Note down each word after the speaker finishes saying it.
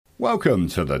Welcome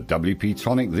to the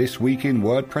WP-Tonic This Week in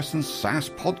WordPress and SaaS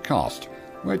podcast,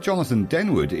 where Jonathan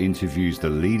Denwood interviews the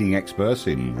leading experts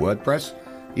in WordPress,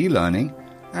 e-learning,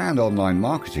 and online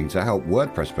marketing to help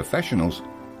WordPress professionals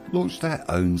launch their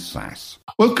own SaaS.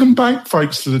 Welcome back,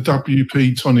 folks, to the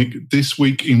WP-Tonic This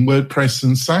Week in WordPress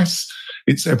and SaaS.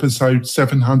 It's episode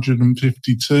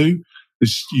 752.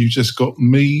 You just got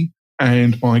me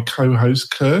and my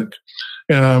co-host, Kirk.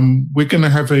 We're going to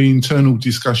have an internal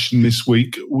discussion this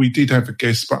week. We did have a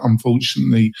guest, but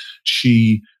unfortunately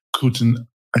she couldn't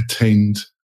attend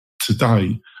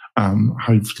today.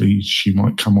 Hopefully she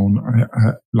might come on at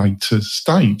a later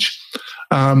stage.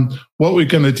 What we're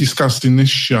going to discuss in this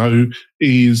show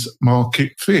is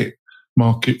market fit.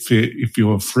 Market fit if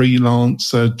you're a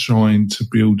freelancer trying to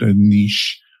build a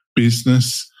niche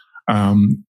business.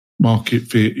 Market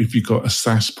fit if you've got a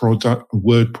SaaS product, a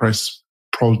WordPress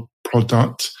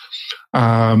product.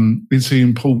 It's an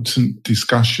important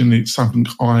discussion. It's something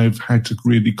I've had to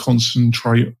really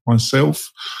concentrate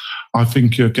myself. I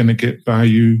think you're going to get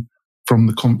value from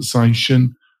the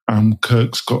conversation.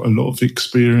 Kirk's got a lot of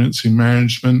experience in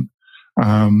management.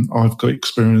 I've got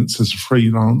experience as a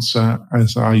freelancer,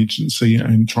 as an agency,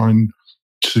 and trying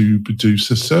to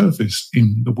produce a service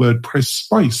in the WordPress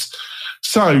space.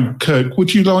 So, Kirk,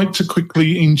 would you like to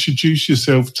quickly introduce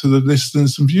yourself to the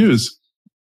listeners and viewers?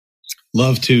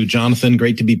 Love to, Jonathan.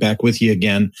 Great to be back with you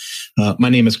again. My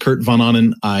name is Kurt Von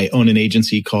Onen. I own an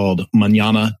agency called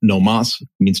Mañana No Más,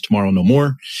 means tomorrow no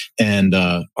more. And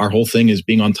our whole thing is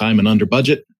being on time and under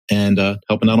budget and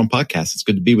helping out on podcasts. It's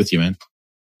good to be with you, man.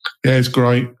 Yeah, it's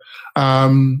great.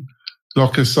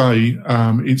 Like I say,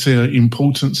 it's an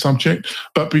important subject.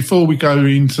 But before we go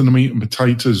into the meat and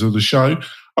potatoes of the show,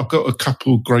 I've got a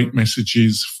couple of great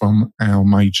messages from our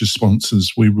major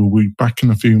sponsors. We will be back in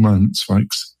a few moments,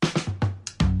 folks.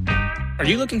 Are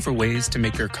you looking for ways to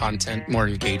make your content more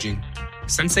engaging?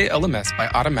 Sensei LMS by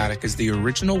Automatic is the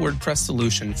original WordPress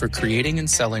solution for creating and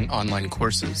selling online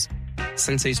courses.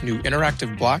 Sensei's new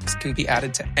interactive blocks can be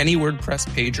added to any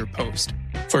WordPress page or post.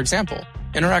 For example,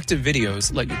 interactive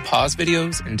videos let you pause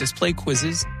videos and display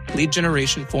quizzes, lead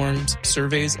generation forms,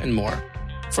 surveys, and more.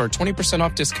 For a 20%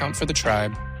 off discount for the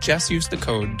tribe, just use the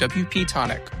code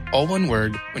WP-Tonic, all one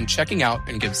word, when checking out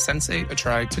and give Sensei a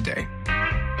try today.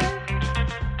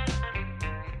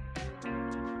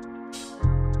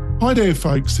 Hi there,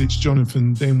 folks. It's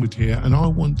Jonathan Denwood here, and I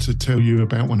want to tell you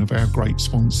about one of our great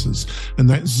sponsors, and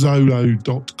that's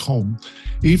Zolo.com.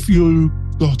 If you've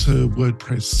got a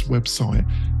WordPress website,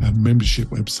 a membership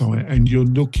website, and you're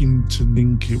looking to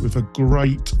link it with a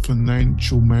great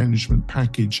financial management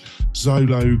package,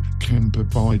 Zolo can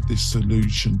provide this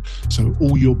solution. So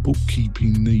all your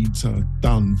bookkeeping needs are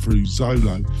done through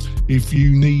Zolo. If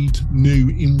you need new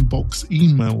inbox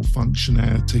email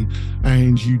functionality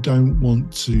and you don't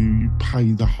want to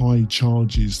pay the high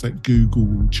charges that Google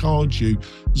will charge you,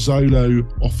 Zolo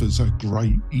offers a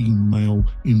great email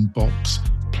inbox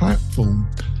platform.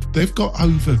 They've got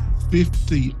over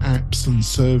 50 apps and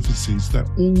services that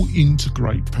all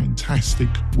integrate fantastic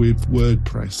with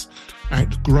WordPress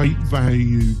at great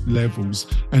value levels,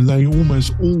 and they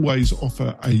almost always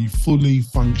offer a fully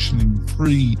functioning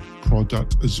free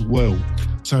product as well.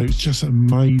 So it's just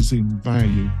amazing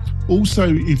value. Also,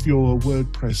 if you're a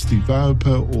WordPress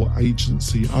developer or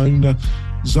agency owner,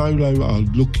 Zolo are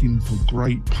looking for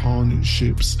great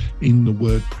partnerships in the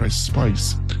WordPress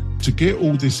space. To get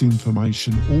all this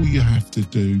information, all you have to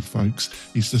do, folks,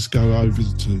 is just go over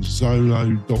to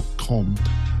Zolo.com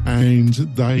and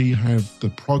they have the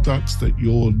products that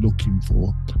you're looking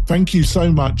for. Thank you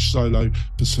so much, Zolo,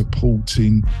 for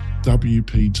supporting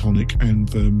WP-Tonic and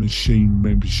the Machine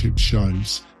membership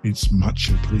shows. It's much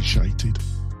appreciated.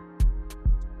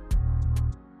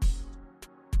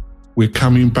 We're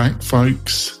coming back,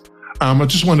 folks. I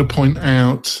just want to point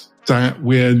out that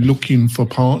we're looking for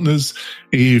partners.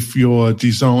 If you're a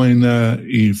designer,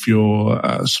 if you're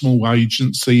a small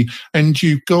agency, and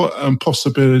you've got a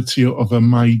possibility of a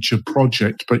major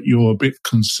project, but you're a bit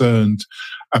concerned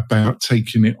about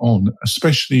taking it on,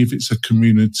 especially if it's a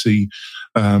community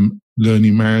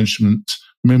learning management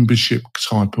membership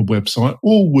type of website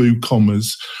or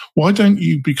WooCommerce, why don't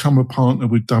you become a partner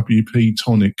with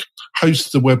WP-Tonic?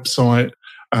 Host the website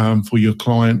for your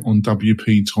client on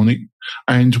WP-Tonic,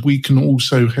 and we can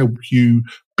also help you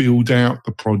build out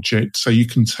the project so you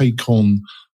can take on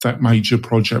that major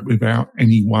project without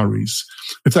any worries.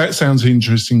 If that sounds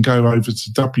interesting, go over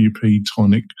to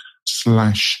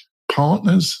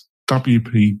WP-Tonic/partners,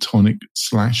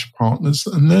 WP-Tonic/partners,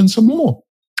 and learn some more.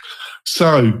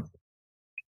 So,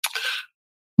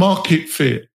 market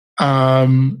fit. A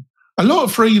lot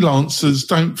of freelancers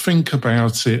don't think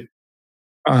about it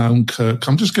Kirk.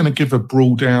 I'm just going to give a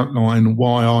broad outline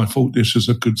why I thought this was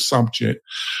a good subject.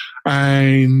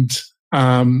 And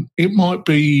it might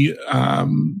be,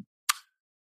 and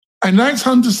that's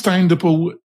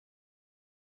understandable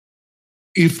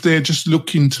if they're just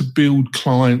looking to build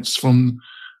clients from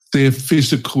their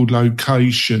physical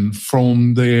location,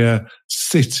 from their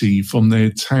city, from their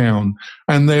town.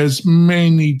 And there's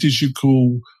many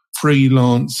digital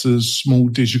freelancers, small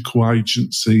digital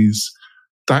agencies.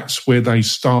 That's where they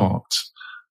start.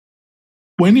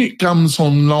 When it comes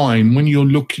online, when you're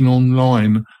looking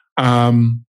online, I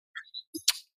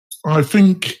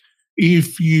think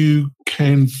if you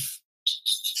can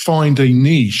find a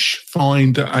niche,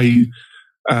 find a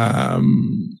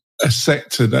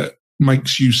sector that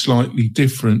makes you slightly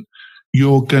different,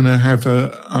 you're going to have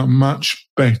a much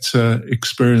better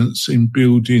experience in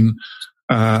building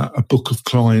a book of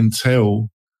clientele.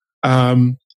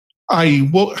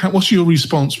 What's your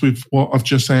response with what I've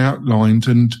just outlined,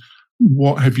 and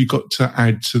what have you got to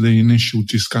add to the initial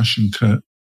discussion, Kurt?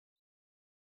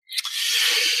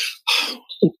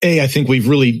 I think we've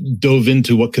really dove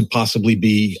into what could possibly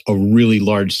be a really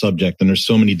large subject, and there's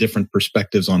so many different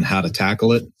perspectives on how to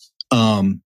tackle it.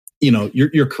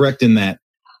 You're correct in that.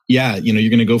 Yeah, you're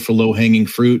going to go for low hanging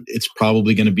fruit. It's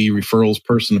probably going to be referrals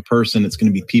person to person. It's going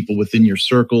to be people within your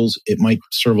circles. It might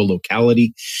serve a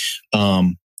locality.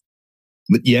 But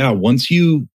yeah, once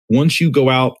you go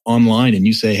out online and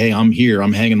you say, hey, I'm here,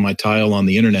 I'm hanging my tile on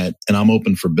the internet and I'm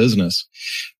open for business,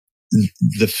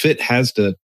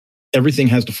 everything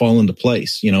has to fall into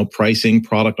place. Pricing,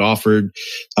 product offered,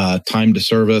 time to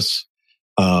service,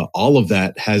 all of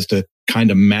that has to kind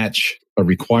of match a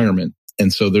requirement.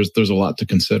 And so there's a lot to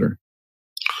consider.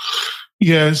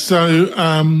 Yeah. So,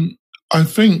 I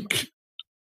think,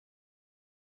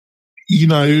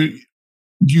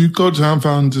 you've got to have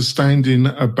understanding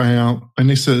about, and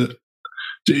it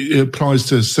applies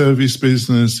to a service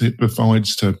business, it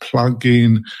provides to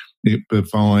plugin, it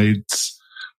provides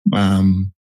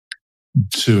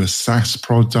to a SaaS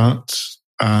product.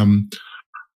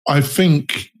 I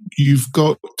think you've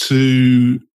got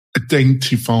to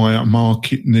identify a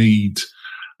market need,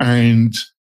 and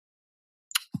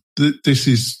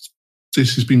this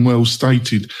has been well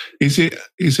stated. Is it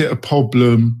a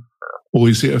problem? Or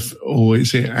is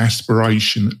it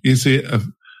aspiration?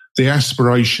 The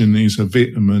aspiration is a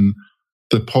vitamin.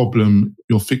 The problem,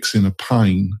 you're fixing a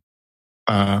pain.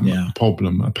 A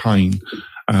pain.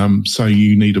 So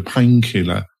you need a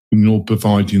painkiller, and you're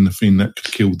providing the thing that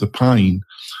could kill the pain.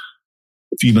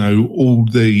 All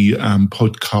the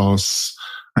podcasts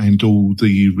and all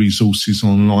the resources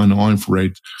online I've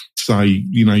read say,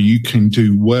 you can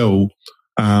do well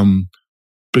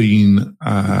being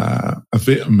a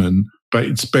vitamin, but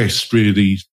it's best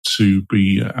really to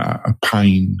be a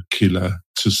painkiller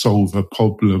to solve a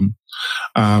problem,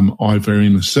 either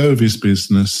in a service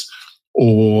business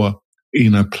or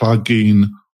in a plugin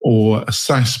or a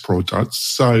SaaS product.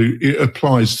 So it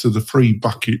applies to the three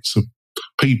buckets of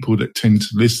people that tend to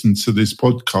listen to this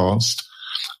podcast.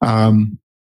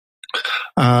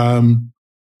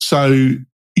 So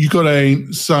you got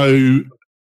to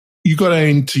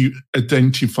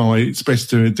identify. It's best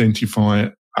to identify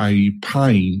a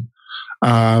pain,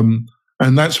 and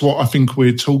that's what I think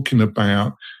we're talking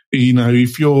about.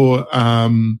 If you're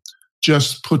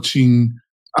just putting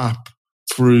up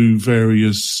through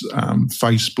various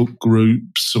Facebook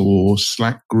groups or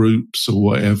Slack groups or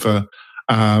whatever,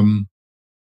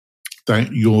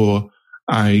 that you're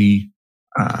a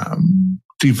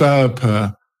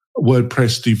developer,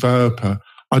 WordPress developer,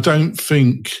 I don't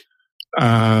think,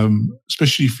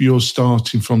 especially if you're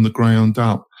starting from the ground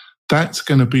up, that's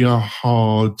going to be a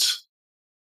hard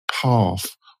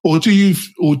path. Or do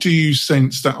you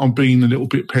sense that I'm being a little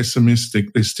bit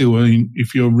pessimistic? There's still,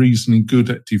 if you're reasonably good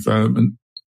at development,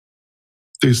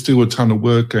 there's still a ton of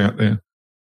work out there.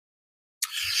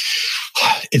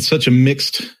 It's such a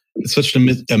mixed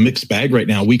bag right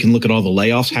now. We can look at all the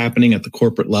layoffs happening at the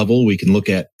corporate level. We can look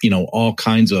at, all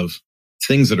kinds of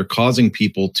things that are causing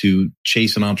people to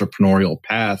chase an entrepreneurial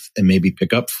path and maybe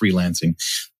pick up freelancing.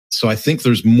 So I think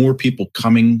there's more people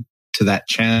coming to that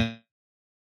channel.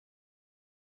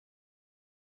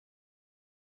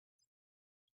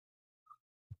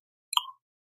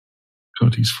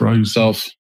 God, he's frozen. All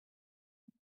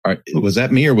right. Was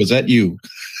that me or was that you?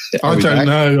 I don't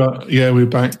know. Yeah, we're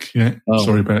back. Yeah.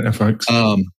 Sorry about that, folks.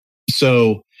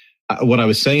 So what I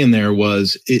was saying there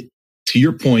was, to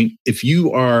your point, if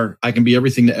you are, I can be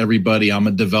everything to everybody, I'm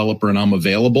a developer and I'm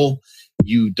available,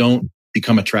 you don't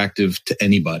become attractive to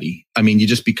anybody. I mean, you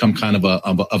just become kind of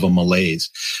a malaise.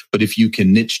 But if you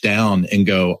can niche down and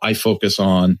go, I focus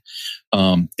on,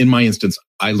 in my instance,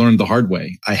 I learned the hard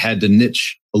way. I had to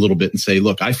niche a little bit and say,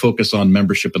 look, I focus on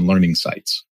membership and learning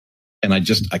sites. And I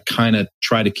kind of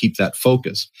try to keep that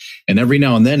focus. And every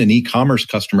now and then an e-commerce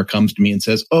customer comes to me and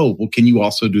says, oh, well, can you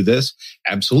also do this?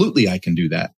 Absolutely, I can do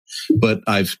that. But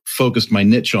I've focused my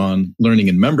niche on learning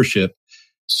and membership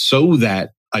so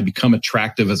that I become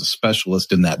attractive as a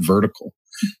specialist in that vertical.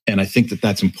 And I think that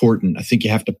that's important. I think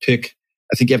you have to pick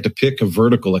a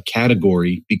vertical, a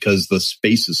category, because the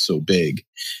space is so big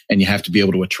and you have to be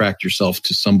able to attract yourself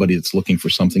to somebody that's looking for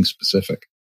something specific.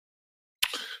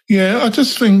 Yeah, I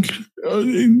just think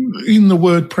in the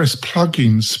WordPress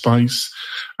plugin space,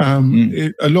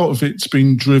 a lot of it's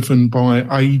been driven by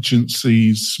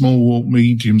agencies, small,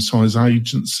 medium-sized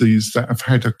agencies that have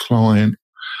had a client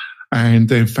and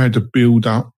they've had to build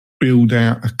out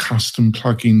a custom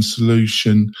plugin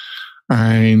solution,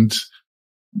 and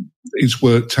it's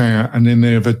worked out, and then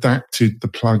they've adapted the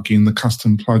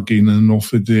custom plugin, and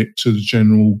offered it to the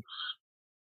general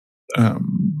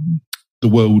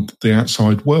the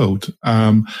outside world.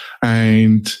 And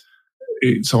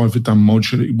it's either done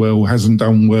moderately well, hasn't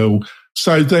done well.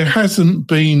 So there hasn't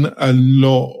been a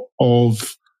lot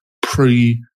of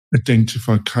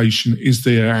pre-identification. Is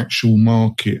there actual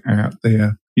market out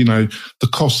there? The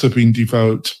costs have been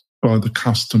developed by the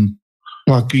custom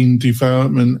plugin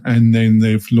development, and then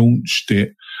they've launched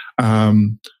it.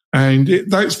 And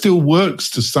that still works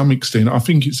to some extent. I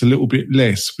think it's a little bit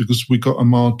less because we've got a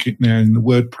market now in the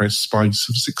WordPress space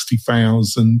of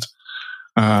 60,000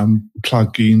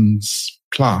 plugins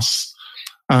plus.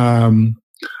 And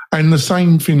the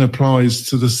same thing applies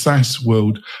to the SaaS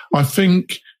world. I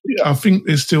think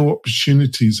there's still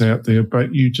opportunities out there,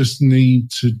 but you just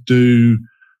need to do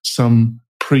some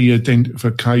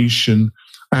pre-identification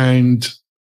and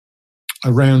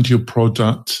around your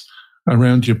product,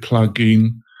 around your plugin.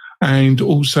 And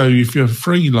also, if you're a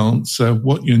freelancer,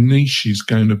 what your niche is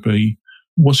going to be.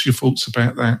 What's your thoughts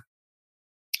about that?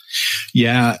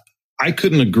 Yeah, I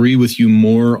couldn't agree with you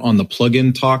more on the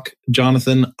plugin talk,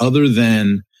 Jonathan, other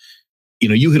than,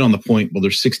 you hit on the point, well,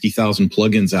 there's 60,000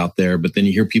 plugins out there, but then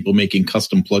you hear people making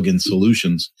custom plugin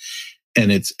solutions,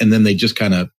 and then they just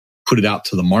kind of put it out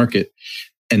to the market.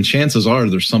 And chances are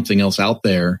there's something else out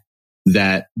there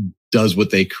that does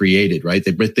what they created, right?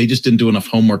 They just didn't do enough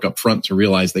homework up front to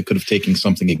realize they could have taken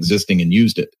something existing and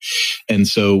used it. And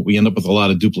so we end up with a lot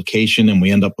of duplication, and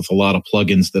we end up with a lot of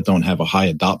plugins that don't have a high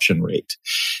adoption rate.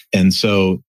 And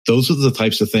so those are the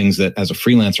types of things that as a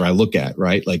freelancer I look at,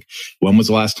 right? Like, when was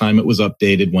the last time it was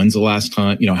updated? When's the last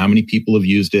time, how many people have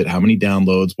used it? How many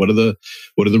downloads? What are the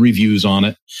reviews on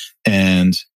it?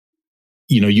 And,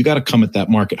 you got to come at that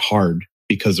market hard,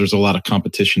 because there's a lot of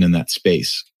competition in that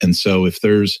space. And so if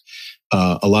there's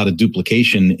a lot of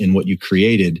duplication in what you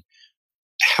created,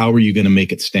 how are you going to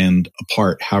make it stand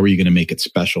apart? How are you going to make it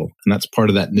special? And that's part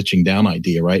of that niching down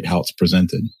idea, right? How it's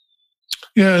presented.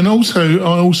 Yeah. And I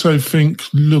also think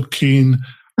looking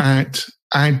at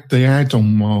the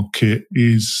add-on market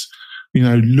is,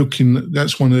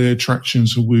 that's one of the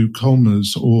attractions of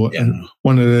WooCommerce, or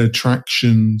one of the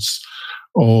attractions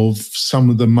of some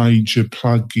of the major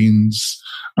plugins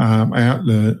out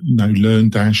there,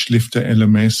 LearnDash, Lifter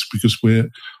LMS, because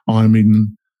I'm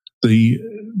in the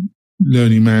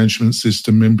learning management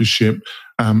system membership,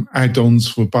 add-ons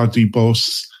for Buddy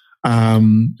Boss,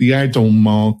 the add-on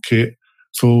market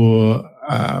for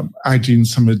adding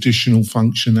some additional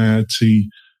functionality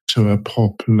to a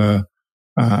popular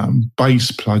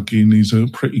base plugin is a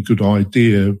pretty good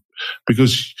idea,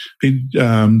 because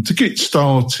to get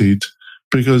started,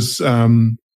 because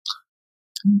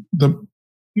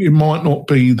it might not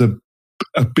be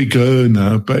a big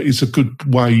earner, but it's a good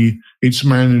way. It's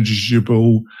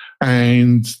manageable,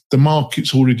 and the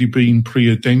market's already been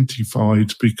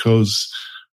pre-identified because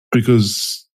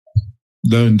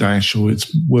LearnDash or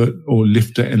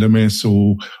Lifter LMS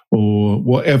or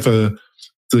whatever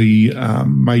the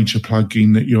major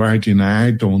plugin that you're adding an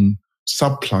add-on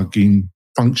sub-plugin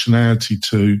functionality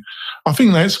to. I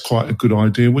think that's quite a good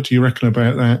idea. What do you reckon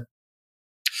about that?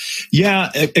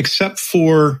 Yeah, except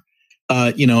for,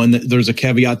 and there's a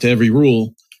caveat to every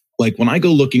rule. Like, when I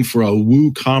go looking for a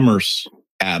WooCommerce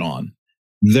add-on,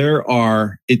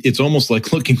 it's almost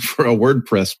like looking for a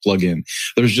WordPress plugin.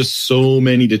 There's just so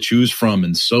many to choose from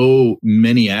and so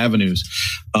many avenues.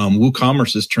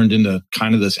 WooCommerce has turned into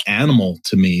kind of this animal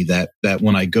to me that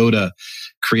when I go to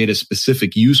create a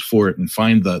specific use for it and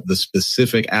find the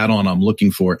specific add-on I'm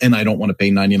looking for, and I don't want to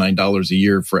pay $99 a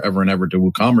year forever and ever to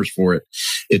WooCommerce for it.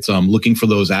 It's looking for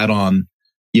those add-on,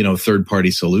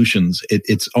 third-party solutions.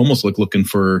 It's almost like looking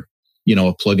for, a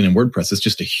plugin in WordPress. It's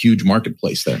just a huge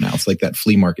marketplace there now. It's like that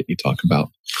flea market you talk about.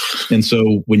 And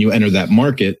so when you enter that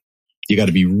market, You got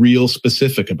to be real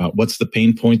specific about what's the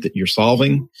pain point that you're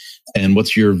solving and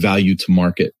what's your value to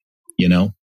market, you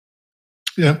know?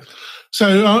 Yeah.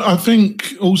 So I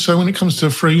think also when it comes to a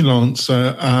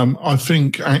freelancer, I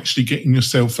think actually getting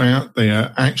yourself out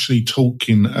there, actually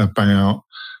talking about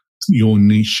your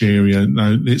niche area.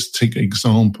 Now, let's take an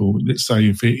example. Let's say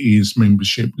if it is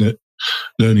membership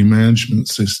learning management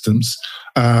systems,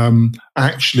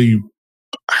 actually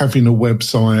having a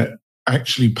website,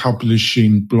 actually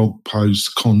publishing blog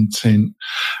post content,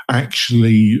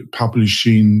 actually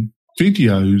publishing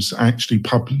videos, actually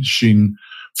publishing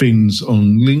things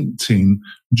on LinkedIn,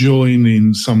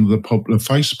 joining some of the popular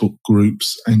Facebook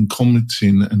groups and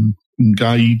commenting and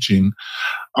engaging.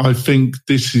 I think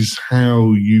this is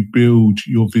how you build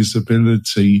your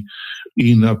visibility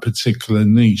in a particular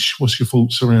niche. What's your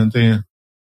thoughts around there?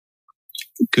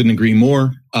 Couldn't agree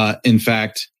more. In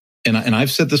fact, and I've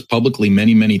said this publicly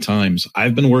many, many times,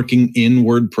 I've been working in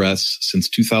WordPress since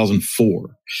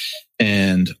 2004.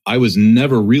 And I was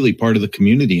never really part of the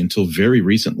community until very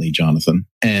recently, Jonathan.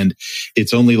 And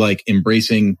it's only like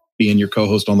embracing being your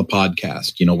co-host on the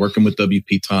podcast, you know, working with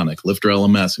WP-Tonic, Lifter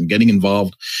LMS, and getting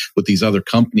involved with these other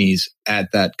companies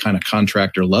at that kind of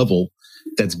contractor level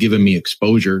that's given me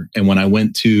exposure. And when I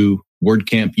went to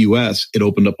WordCamp US, it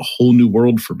opened up a whole new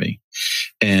world for me.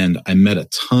 And I met a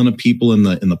ton of people in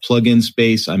the plugin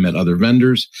space. I met other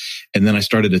vendors. And then I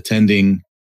started attending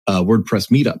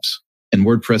WordPress meetups. And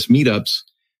WordPress meetups,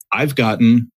 I've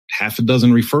gotten half a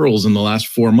dozen referrals in the last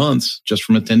 4 months just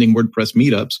from attending WordPress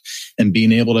meetups and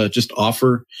being able to just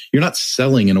offer. You're not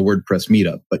selling in a WordPress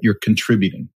meetup, but you're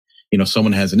contributing. You know,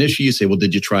 someone has an issue. You say, well,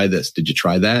 did you try this? Did you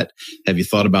try that? Have you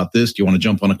thought about this? Do you want to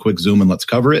jump on a quick Zoom and let's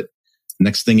cover it?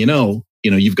 Next thing you know,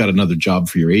 you've got another job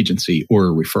for your agency or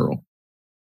a referral.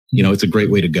 You know, it's a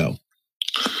great way to go.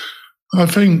 I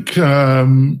think, I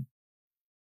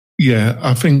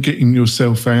think getting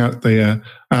yourself out there.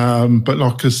 But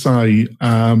like I say,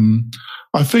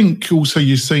 I think also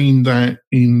you're seeing that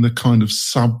in the kind of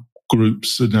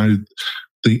subgroups, you know,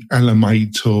 the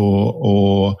Elementor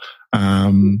or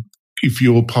if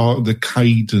you're part of the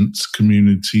Cadence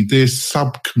community, there's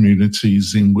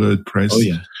sub-communities in WordPress. Oh,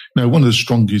 yeah. Now, one of the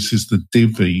strongest is the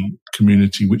Divi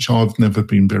community, which I've never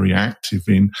been very active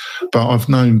in, but I've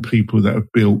known people that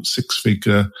have built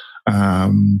six-figure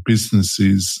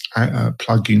businesses,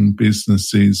 plugin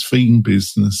businesses, theme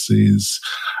businesses,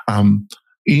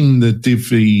 in the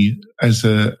Divi as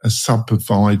a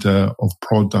sub-provider of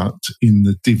product in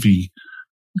the Divi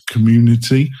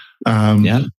community.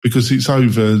 Because it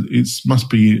must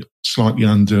be slightly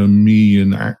under 1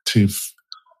 million active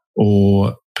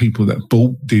or people that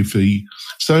bought Divi.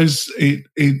 So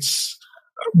it's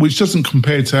which doesn't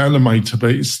compare to Elementor,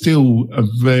 but it's still a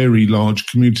very large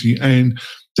community. And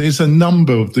there's a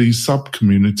number of these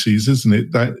sub-communities, isn't it,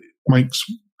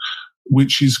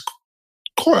 which is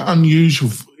quite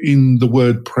unusual in the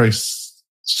WordPress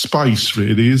space,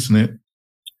 really, isn't it?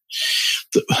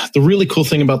 The really cool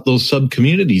thing about those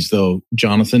sub-communities, though,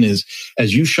 Jonathan, is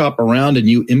as you shop around and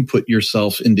you input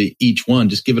yourself into each one,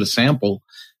 just give it a sample,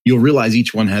 you'll realize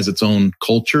each one has its own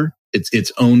culture,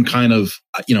 its own kind of,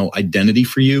 identity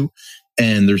for you.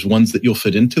 And there's ones that you'll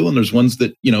fit into, and there's ones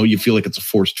that, you feel like it's a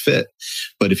forced fit.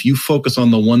 But if you focus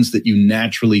on the ones that you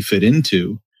naturally fit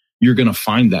into, you're going to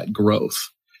find that growth.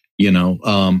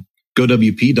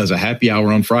 GoWP does a happy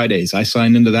hour on Fridays. I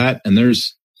sign into that, and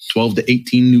there's 12 to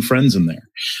 18 new friends in there.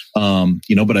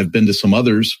 But I've been to some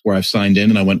others where I've signed in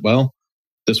and I went, well,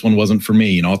 this one wasn't for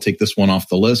me. I'll take this one off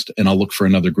the list and I'll look for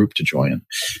another group to join.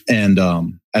 And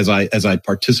as I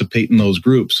participate in those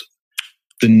groups,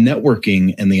 the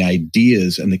networking and the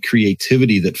ideas and the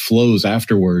creativity that flows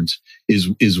afterwards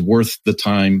is worth the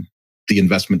time, the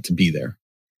investment to be there.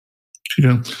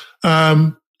 Yeah.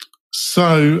 I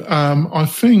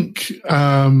think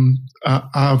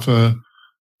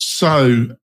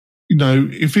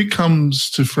if it comes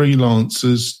to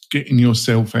freelancers, getting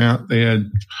yourself out there,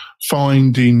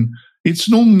 it's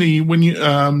normally when you,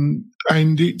 and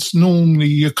it's normally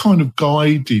you're kind of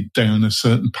guided down a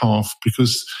certain path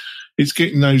because it's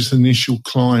getting those initial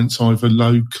clients either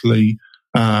locally,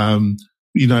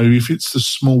 if it's the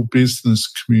small business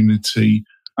community,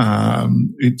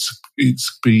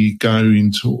 it's be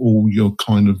going to all your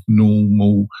kind of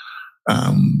normal,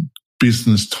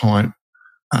 business type,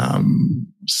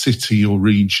 city or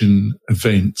region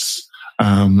events,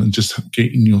 and just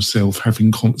getting yourself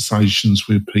having conversations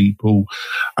with people.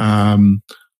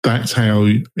 That's how,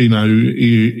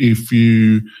 if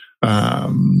you,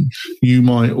 you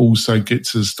might also get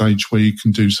to the stage where you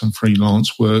can do some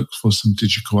freelance work for some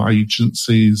digital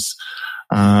agencies.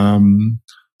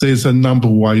 there's a number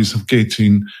of ways of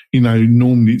getting,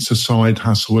 normally it's a side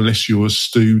hustle unless you're a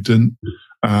student.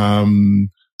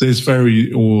 If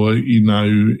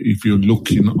you're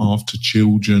looking after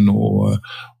children or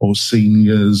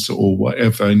seniors or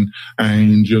whatever,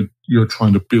 and you're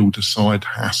trying to build a side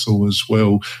hustle as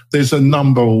well. There's a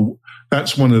number.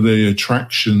 That's one of the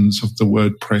attractions of the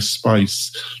WordPress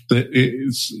space, that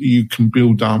you can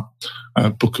build up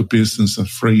a book of business, a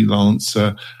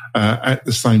freelancer, at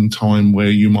the same time where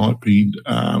you might be,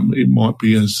 it might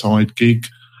be a side gig.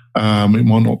 It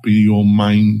might not be your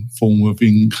main form of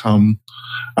income.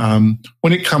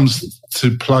 When it comes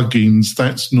to plugins,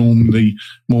 that's normally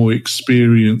more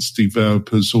experienced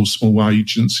developers or small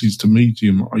agencies to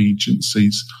medium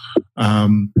agencies.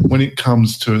 When it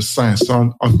comes to a SaaS,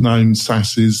 I've known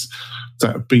SaaSes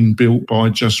that have been built by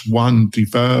just one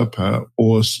developer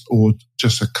or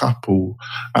just a couple,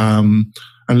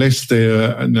 unless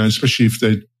they're, especially if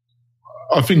they're.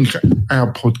 I think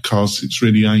our podcast, it's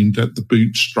really aimed at the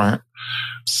bootstrap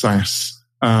SaaS.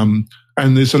 And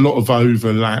there's a lot of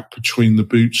overlap between the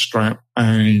bootstrap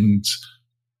and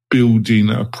building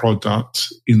a product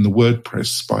in the WordPress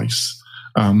space,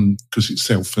 because it's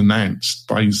self-financed,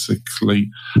 basically.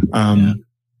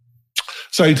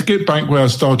 So to get back where I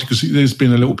started, because there's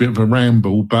been a little bit of a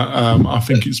ramble, but I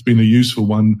think it's been a useful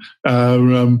one,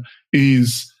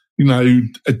 is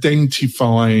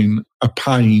identifying a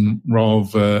pain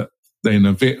rather than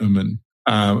a vitamin,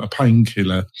 a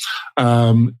painkiller,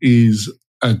 is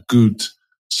a good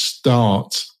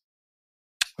start.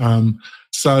 But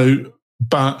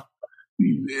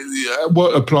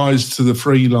what applies to the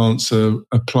freelancer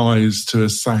applies to a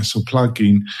SaaS or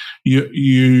plugin.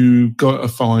 You got to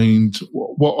find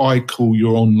what I call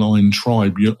your online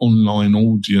tribe, your online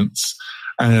audience.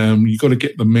 You got to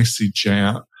get the message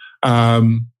out.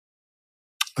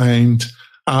 And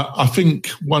I think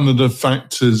one of the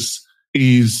factors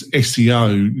is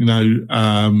SEO,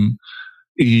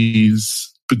 is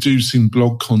producing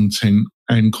blog content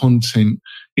and content.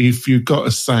 If you've got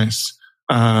a SaaS,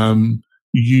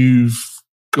 you've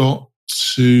got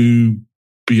to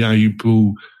be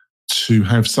able to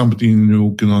have somebody in the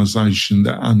organization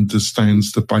that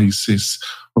understands the basis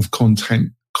of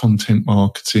content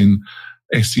marketing,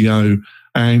 SEO,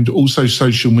 and also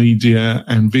social media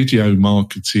and video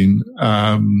marketing.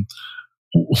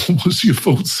 What's your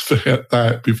thoughts about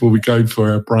that before we go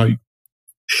for our break?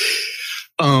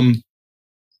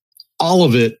 All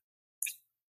of it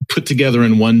put together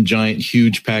in one giant,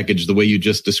 huge package, the way you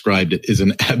just described it, is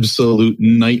an absolute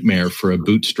nightmare for a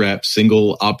bootstrap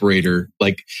single operator,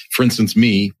 like, for instance,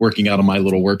 me working out of my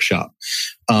little workshop.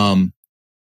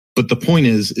 But the point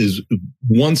is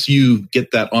once you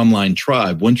get that online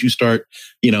tribe, once you start,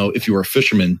 if you were a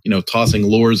fisherman, tossing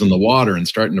lures in the water and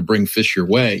starting to bring fish your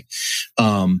way,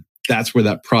 that's where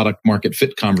that product market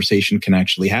fit conversation can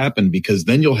actually happen, because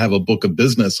then you'll have a book of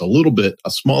business, a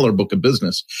smaller book of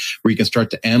business, where you can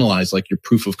start to analyze like your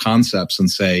proof of concepts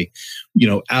and say,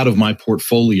 out of my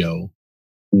portfolio,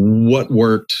 what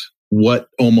worked, what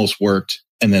almost worked,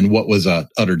 and then what was a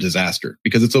utter disaster,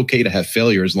 because it's okay to have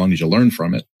failure as long as you learn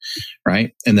from it.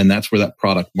 Right. And then that's where that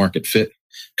product market fit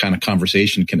kind of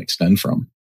conversation can extend from.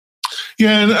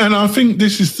 Yeah. And I think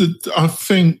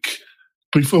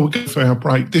before we go for our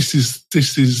break, this is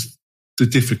the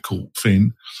difficult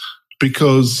thing,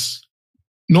 because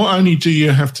not only do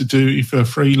you have to do, if you're a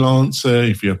freelancer,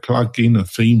 if you're a plugin, a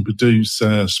theme producer,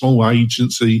 a small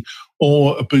agency,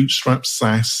 or a bootstrap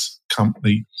SaaS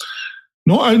company,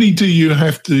 not only do you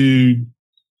have to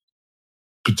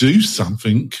produce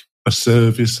something, a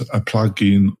service, a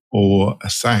plugin, or a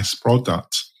SaaS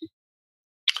product,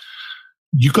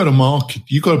 you got to market.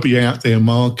 You got to be out there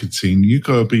marketing. You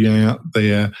got to be out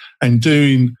there and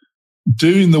doing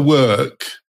the work,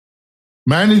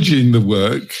 managing the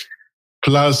work,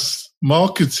 plus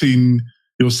marketing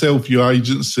yourself, your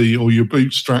agency, or your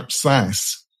bootstrap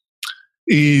SaaS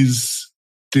is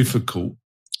difficult.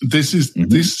 This is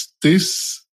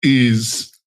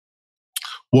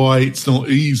why it's not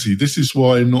easy. This is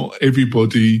why not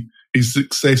everybody is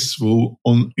successful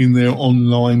in their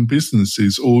online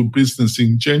businesses or business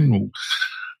in general.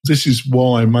 This is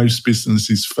why most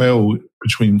businesses fail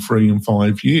between 3 and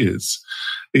 5 years.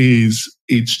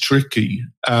 It's tricky,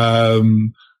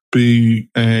 and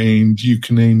you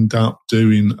can end up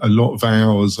doing a lot of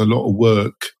hours, a lot of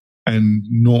work, and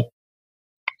not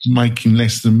making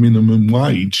less than minimum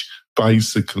wage,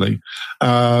 basically.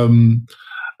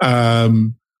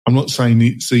 I'm not saying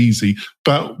it's easy,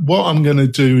 but what I'm going to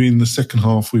do in the second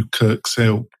half with Kirk's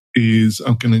help is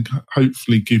I'm going to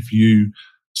hopefully give you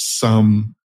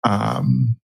some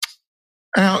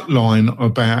outline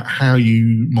about how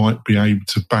you might be able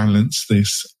to balance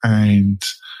this and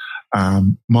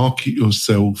market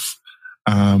yourself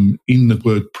in the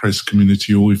WordPress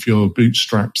community, or if you're a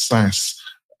bootstrap SaaS,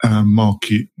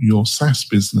 market your SaaS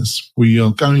business. We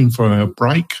are going for a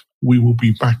break. We will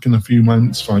be back in a few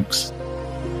moments, folks.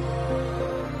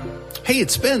 Hey,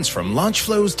 it's Spence from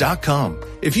launchflows.com.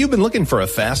 If you've been looking for a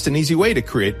fast and easy way to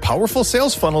create powerful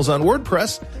sales funnels on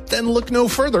WordPress, then look no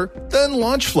further than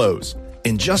LaunchFlows.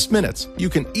 In just minutes, you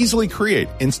can easily create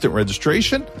instant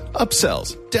registration,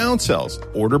 upsells, downsells,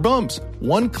 order bumps,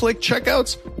 one-click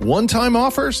checkouts, one-time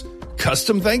offers,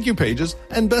 custom thank you pages,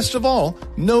 and best of all,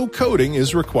 no coding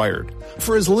is required.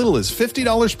 For as little as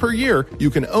 $50 per year,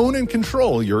 you can own and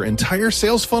control your entire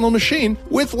sales funnel machine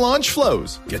with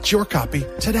LaunchFlows. Get your copy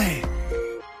today.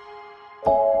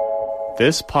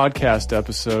 This podcast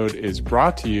episode is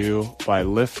brought to you by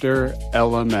Lifter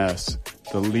LMS,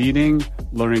 the leading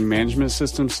learning management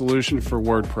system solution for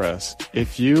WordPress.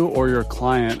 If you or your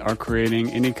client are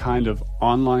creating any kind of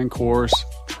online course,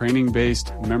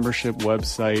 training-based membership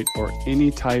website, or any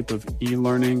type of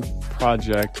e-learning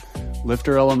project,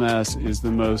 Lifter LMS is the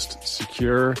most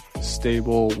secure,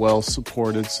 stable,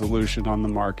 well-supported solution on the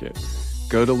market.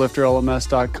 Go to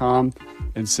lifterlms.com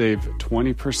and save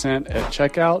 20% at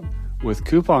checkout with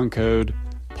coupon code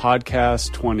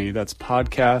podcast20. That's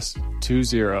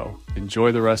podcast20.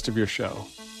 Enjoy the rest of your show.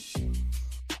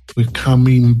 We're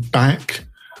coming back.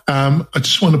 I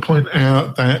just want to point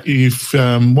out that if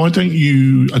why don't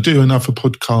you? I do another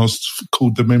podcast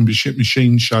called The Membership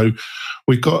Machine Show.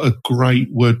 We've got a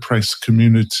great WordPress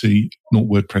community,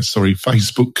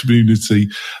 Facebook community.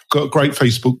 Got a great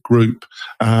Facebook group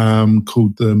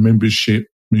called the Membership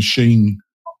Machine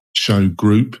Show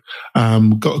group.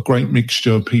 Got a great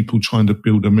mixture of people trying to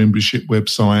build a membership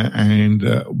website and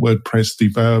WordPress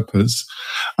developers.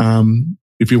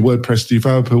 If you're a WordPress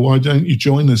developer, why don't you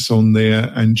join us on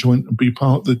there and be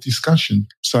part of the discussion?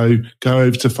 So go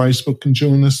over to Facebook and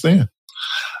join us there.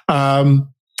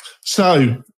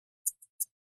 So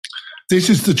this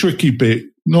is the tricky bit.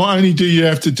 Not only do you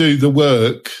have to do the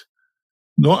work,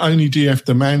 not only do you have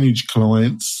to manage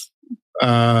clients,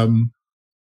 and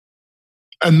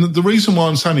the reason why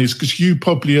I'm saying it is because you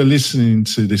probably are listening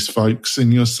to this, folks,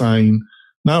 and you're saying,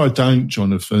 no, I don't,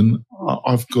 Jonathan.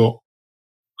 I've got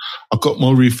my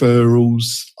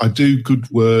referrals. I do good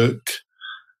work.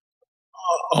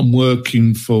 I'm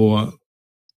working for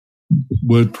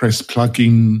WordPress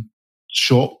plugin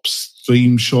shops,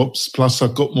 theme shops. Plus,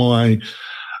 I've got my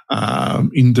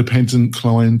independent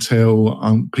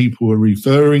clientele. People are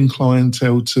referring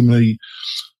clientele to me.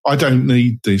 I don't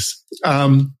need this.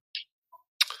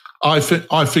 I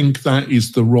think that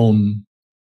is the wrong.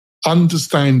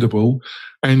 Understandable.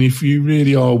 And if you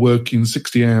really are working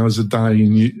 60 hours a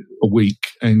day a week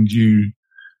and you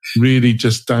really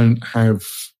just don't have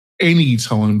any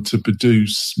time to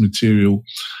produce material,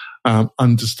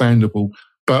 understandable.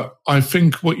 But I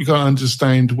think what you got to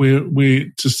understand, we're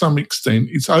to some extent,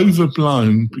 it's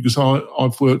overblown because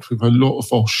I've worked with a lot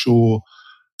of offshore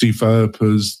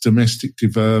developers, domestic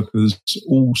developers,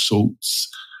 all sorts,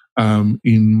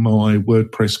 in my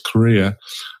WordPress career,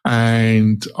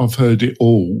 and I've heard it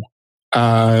all,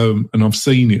 and I've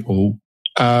seen it all.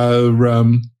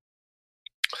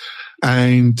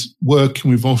 And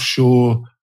working with offshore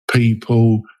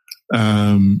people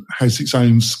has its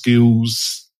own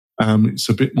skills. It's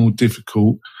a bit more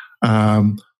difficult.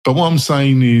 But what I'm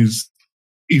saying is,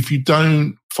 if you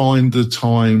don't find the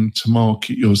time to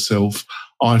market yourself,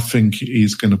 I think it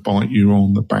is going to bite you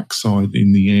on the backside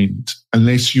in the end,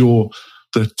 unless you're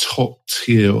the top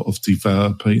tier of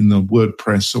developer in the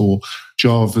WordPress or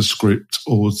JavaScript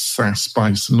or SaaS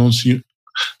space. Unless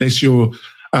you're,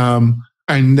 and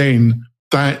then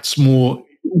that's more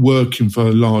working for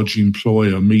a large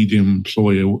employer, medium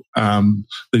employer.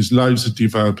 There's loads of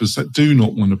developers that do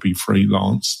not want to be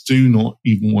freelance, do not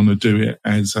even want to do it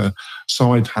as a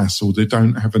side hustle. They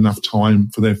don't have enough time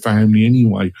for their family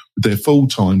anyway, with their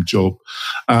full-time job.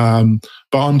 But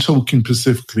I'm talking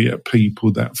specifically at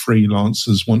people that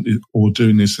freelancers want it, or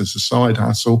doing this as a side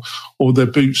hustle, or they're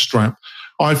bootstrap.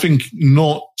 I think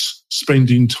not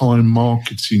spending time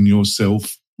marketing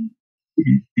yourself,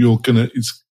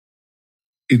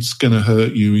 it's going to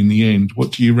hurt you in the end.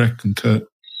 What do you reckon, Kurt?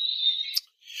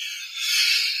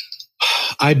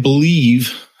 I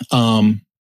believe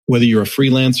whether you're a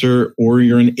freelancer or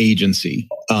you're an agency,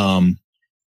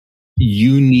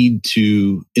 you need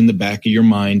to, in the back of your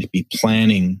mind, be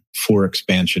planning for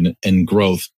expansion and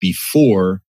growth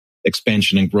before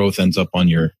expansion and growth ends up on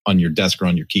your desk or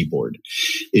on your keyboard.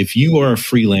 If you are a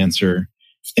freelancer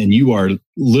and you are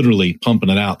literally pumping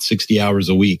it out 60 hours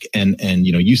a week. And,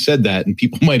 you said that, and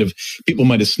people might have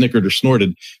snickered or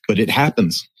snorted, but it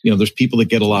happens. There's people that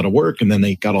get a lot of work and then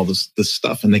they got all this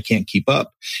stuff and they can't keep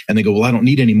up, and they go, well, I don't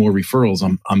need any more referrals.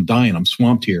 I'm dying. I'm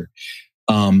swamped here.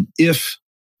 If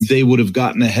they would have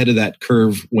gotten ahead of that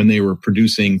curve when they were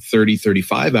producing 30,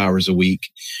 35 hours a week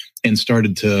and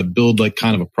started to build like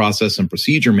kind of a process and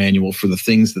procedure manual for the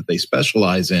things that they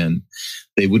specialize in,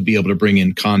 they would be able to bring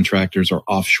in contractors or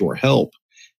offshore help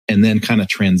and then kind of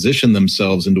transition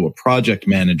themselves into a project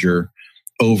manager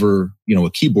over,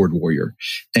 a keyboard warrior.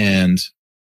 And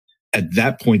at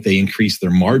that point, they increase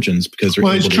their margins because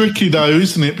they're it's tricky though,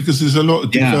 isn't it? Because there's a lot of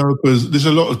developers. There's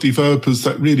a lot of developers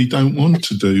that really don't want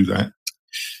to do that.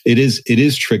 It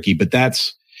is tricky, but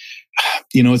that's,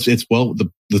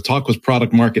 the talk was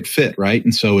product market fit, right?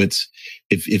 And so it's,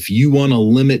 if you want to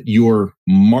limit your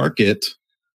market,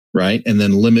 right, and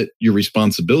then limit your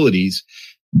responsibilities,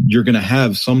 you're going to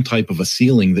have some type of a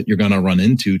ceiling that you're going to run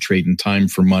into trading time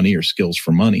for money or skills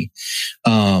for money.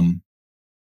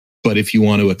 But if you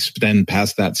want to extend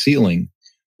past that ceiling,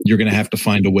 you're going to have to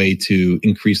find a way to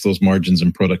increase those margins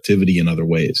and productivity in other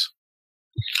ways.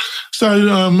 So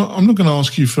I'm not going to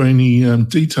ask you for any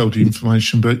detailed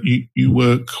information, but you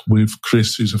work with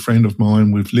Chris, who's a friend of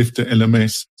mine, with Lifter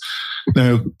LMS.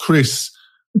 Now, Chris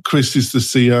is the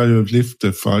CEO of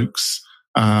Lifter, folks.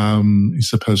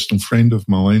 He's a personal friend of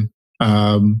mine.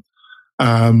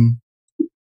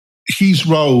 His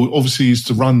role, obviously, is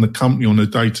to run the company on a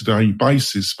day-to-day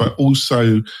basis, but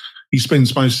also he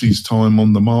spends most of his time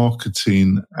on the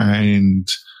marketing and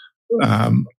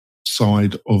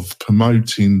side of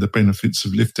promoting the benefits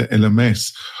of Lifter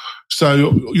LMS.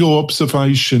 So your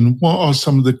observation, what are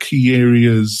some of the key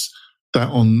areas that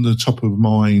on the top of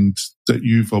mind that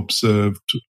you've observed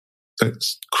that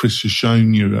Chris has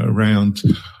shown you around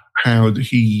how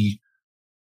he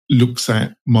looks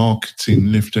at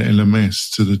marketing Lifter LMS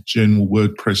to the general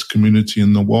WordPress community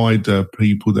and the wider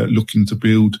people that are looking to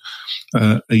build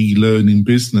e-learning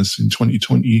business in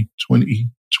 2020,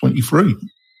 2023?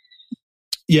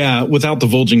 Yeah, without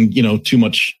divulging, too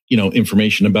much,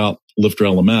 information about Lifter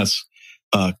LMS,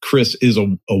 Chris is a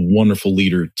wonderful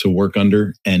leader to work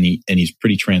under, and he's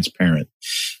pretty transparent.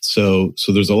 So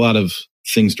there's a lot of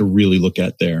things to really look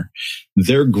at there.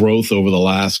 Their growth over the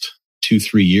last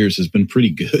 2-3 years has been pretty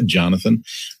good, Jonathan.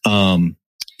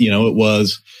 It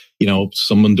was,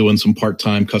 someone doing some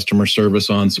part-time customer service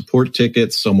on support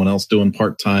tickets, someone else doing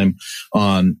part-time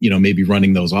on, maybe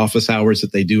running those office hours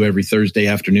that they do every Thursday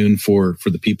afternoon for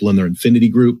the people in their Infinity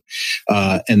group.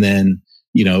 And then,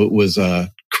 it was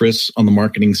Chris on the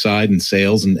marketing side and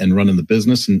sales and running the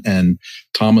business, and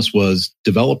Thomas was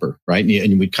developer, right?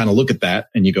 And we kind of look at that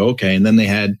and you go, okay. And then they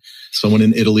had someone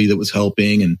in Italy that was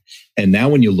helping. And now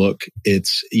when you look,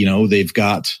 it's, they've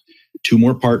got 2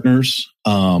 more partners.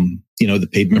 The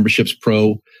Paid Memberships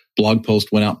Pro blog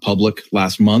post went out public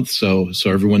last month. So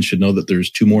everyone should know that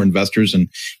there's 2 more investors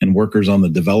and workers on the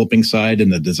developing side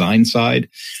and the design side.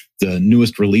 The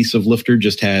newest release of Lifter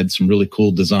just had some really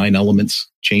cool design elements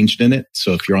changed in it.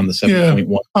 So if you're on the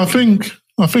 7.1,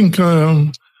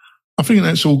 I think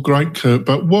that's all great, Kurt.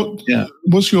 But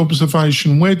what's your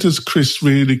observation? Where does Chris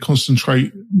really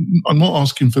concentrate? I'm not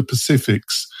asking for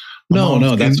specifics. No,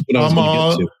 that's what I was going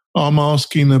to get to. I'm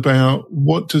asking about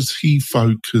what does he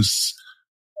focus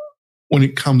when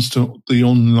it comes to the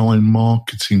online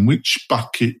marketing? Which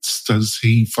buckets does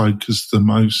he focus the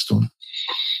most on?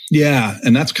 Yeah,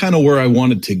 and that's kind of where I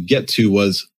wanted to get to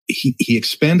was he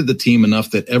expanded the team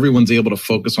enough that everyone's able to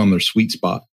focus on their sweet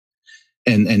spot,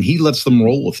 and he lets them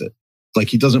roll with it. Like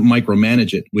he doesn't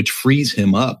micromanage it, which frees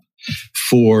him up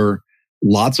for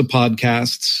lots of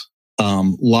podcasts,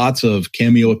 lots of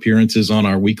cameo appearances on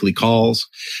our weekly calls,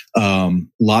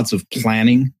 lots of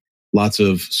planning, lots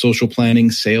of social planning,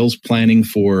 sales planning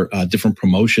for different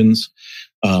promotions.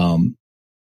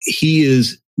 He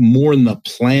is more in the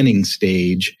planning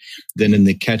stage than in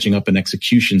the catching up and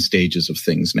execution stages of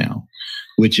things now,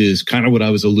 which is kind of what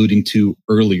I was alluding to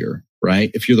earlier,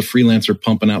 right? If you're the freelancer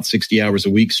pumping out 60 hours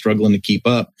a week, struggling to keep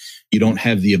up, you don't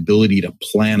have the ability to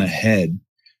plan ahead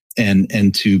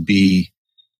and to be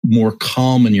more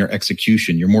calm in your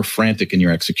execution. You're more frantic in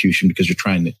your execution because you're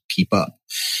trying to keep up.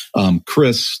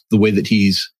 Chris, the way that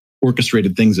he's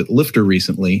orchestrated things at Lifter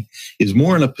recently, is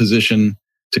more in a position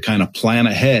to kind of plan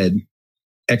ahead,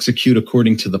 execute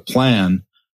according to the plan,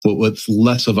 but with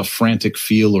less of a frantic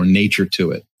feel or nature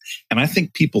to it. And I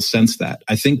think people sense that.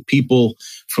 I think people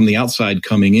from the outside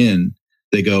coming in,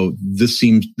 they go, this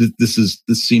seems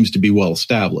to be well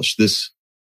established. This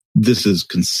is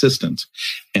consistent.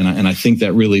 And I think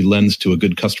that really lends to a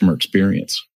good customer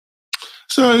experience.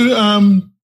 So,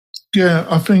 yeah,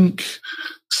 I think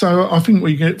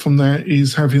what you get from that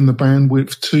is having the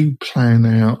bandwidth to plan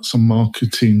out some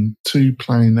marketing, to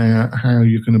plan out how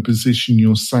you're going to position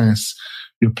your SaaS,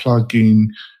 your plugin,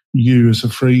 you as a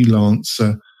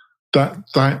freelancer.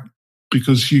 That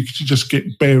because you just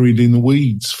get buried in the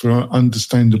weeds for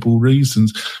understandable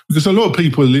reasons. Because a lot of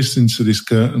people are listening to this,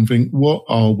 Kurt, and think, what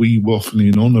are we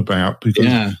waffling on about?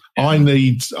 Because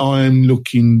I'm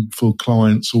looking for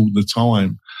clients all the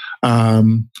time.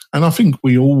 And I think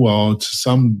we all are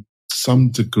to some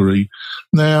degree.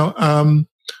 Now,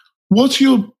 what's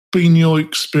been your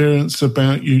experience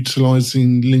about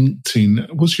utilising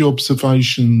LinkedIn? What's your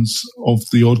observations of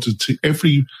the oddity?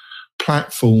 Every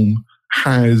platform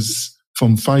has,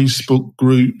 from Facebook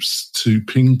groups to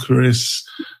Pinterest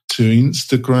to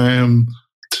Instagram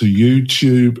to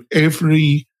YouTube,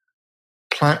 every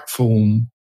platform,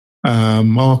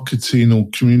 marketing or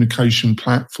communication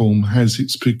platform has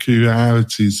its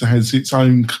peculiarities, has its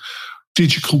own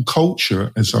digital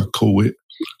culture, as I call it.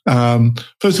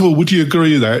 First of all, would you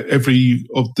agree that every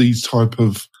of these type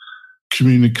of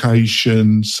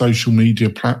communication, social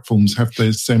media platforms have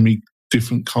their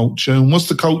semi-different culture? And what's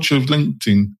the culture of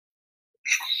LinkedIn?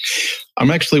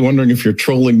 I'm actually wondering if you're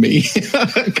trolling me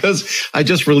because I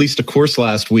just released a course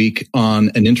last week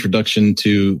on an introduction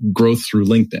to growth through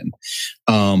LinkedIn.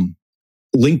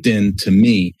 LinkedIn, to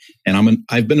me, and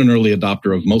I've been an early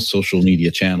adopter of most social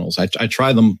media channels. I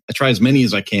try them. I try as many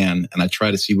as I can, and I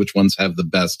try to see which ones have the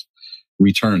best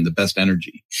return, the best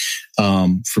energy.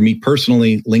 For me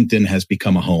personally, LinkedIn has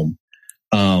become a home.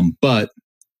 But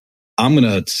I'm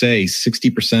going to say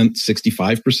 60%,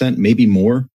 65%, maybe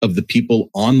more of the people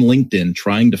on LinkedIn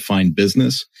trying to find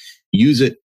business use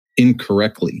it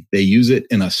incorrectly. They use it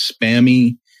in a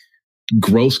spammy,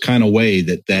 gross kind of way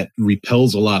that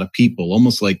repels a lot of people,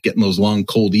 almost like getting those long,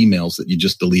 cold emails that you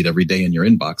just delete every day in your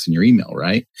inbox in your email,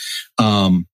 right?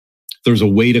 There's a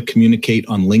way to communicate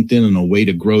on LinkedIn and a way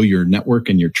to grow your network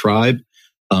and your tribe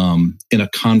in a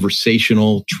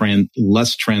conversational,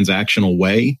 less transactional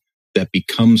way that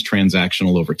becomes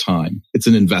transactional over time. It's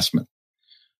an investment.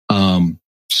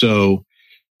 So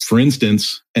for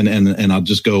instance, and I'll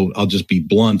just be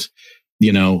blunt,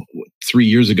 3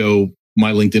 years ago,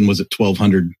 my LinkedIn was at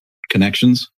 1,200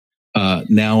 connections.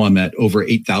 Now I'm at over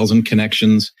 8,000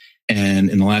 connections. And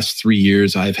in the last 3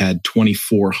 years, I've had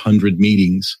 2,400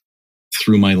 meetings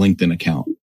through my LinkedIn account,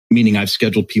 meaning I've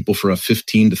scheduled people for a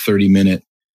 15 to 30 minute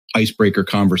icebreaker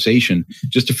conversation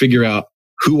just to figure out,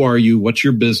 who are you? What's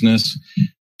your business?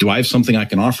 Do I have something I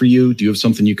can offer you? Do you have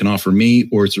something you can offer me?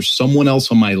 Or is there someone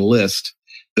else on my list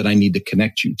that I need to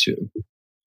connect you to?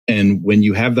 And when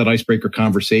you have that icebreaker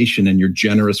conversation and you're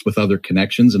generous with other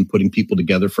connections and putting people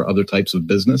together for other types of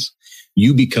business,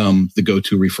 you become the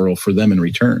go-to referral for them in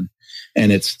return.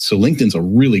 And so LinkedIn's a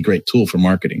really great tool for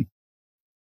marketing.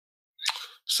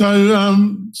 So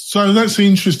that's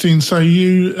interesting. So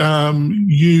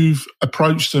you've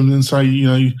approached them and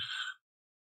say,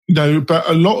 but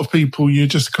a lot of people, you're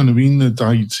just kind of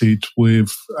inundated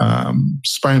with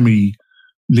spammy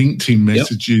LinkedIn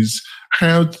messages.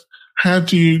 Yep.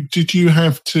 Did you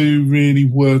have to really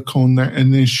work on that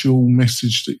initial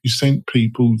message that you sent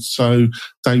people so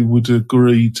they would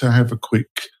agree to have a quick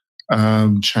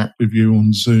chat with you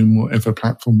on Zoom, whatever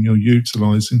platform you're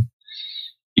utilizing?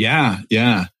 Yeah.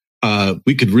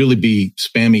 We could really be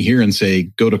spammy here and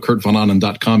say, go to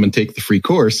kurtvonanen.com and take the free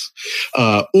course.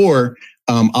 Or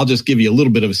I'll just give you a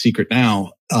little bit of a secret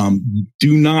now.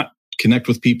 Do not connect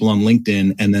with people on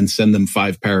LinkedIn and then send them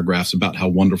 5 paragraphs about how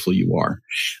wonderful you are.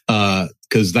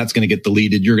 Because that's going to get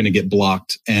deleted. You're going to get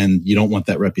blocked, and you don't want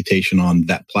that reputation on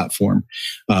that platform.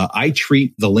 I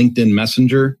treat the LinkedIn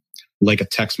Messenger like a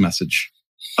text message.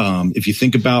 If you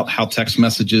think about how text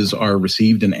messages are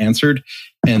received and answered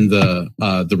and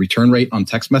the return rate on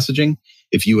text messaging,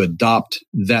 if you adopt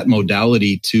that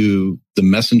modality to the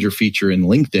messenger feature in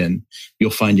LinkedIn, you'll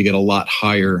find you get a lot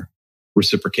higher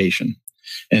reciprocation.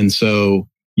 And so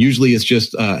usually it's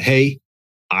just, hey,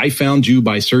 I found you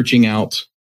by searching out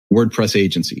WordPress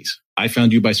agencies. I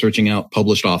found you by searching out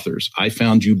published authors. I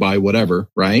found you by whatever,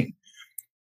 right?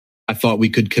 I thought we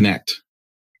could connect.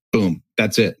 Boom.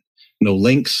 That's it. No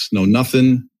links, no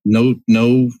nothing,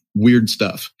 no weird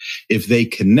stuff. If they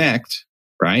connect,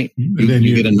 right,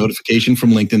 you get a notification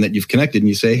from LinkedIn that you've connected and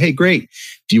you say, hey, great.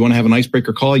 Do you want to have an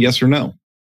icebreaker call? Yes or no?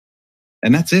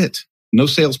 And that's it. No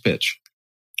sales pitch.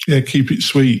 Yeah, keep it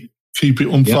sweet. Keep it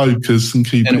on focus and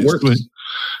keep it works. Sweet.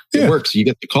 Yeah. It works. You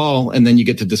get the call and then you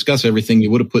get to discuss everything you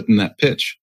would have put in that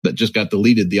pitch that just got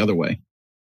deleted the other way.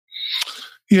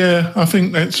 Yeah, I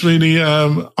think that's really,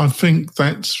 and I think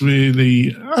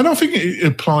it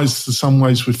applies to some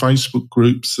ways with Facebook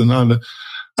groups and other.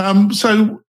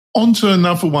 So on to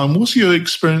another one. What's your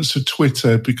experience of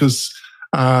Twitter? Because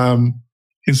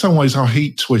in some ways I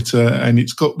hate Twitter and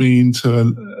it's got me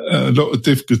into a lot of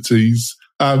difficulties.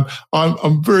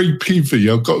 I'm very pithy.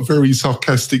 I've got very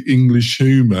sarcastic English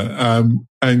humour,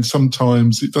 and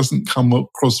sometimes it doesn't come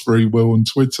across very well on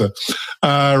Twitter.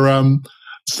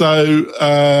 So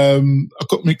I've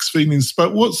got mixed feelings.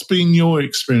 But what's been your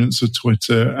experience of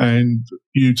Twitter and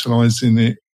utilising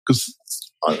it? Because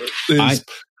there's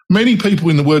many people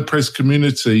in the WordPress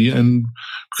community, and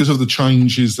because of the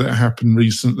changes that happened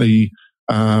recently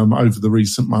over the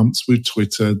recent months with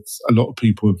Twitter, a lot of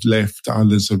people have left,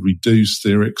 others have reduced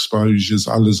their exposures,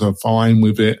 others are fine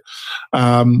with it.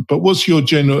 But what's your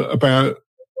general about,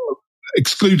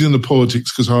 excluding the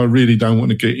politics, because I really don't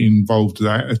want to get involved with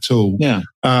that at all. Yeah.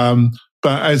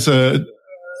 But as a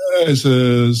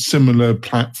similar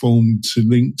platform to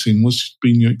LinkedIn, what's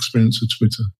been your experience with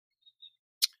Twitter?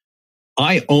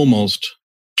 I almost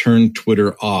turned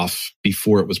Twitter off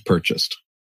before it was purchased.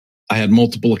 I had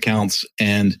multiple accounts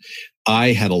and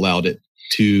I had allowed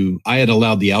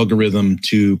the algorithm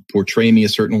to portray me a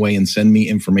certain way and send me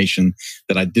information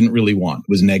that I didn't really want.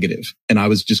 It was negative. And I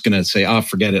was just going to say,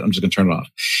 forget it. I'm just going to turn it off.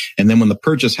 And then when the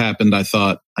purchase happened, I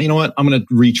thought, you know what? I'm going to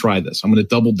retry this. I'm going to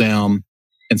double down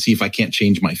and see if I can't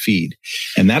change my feed.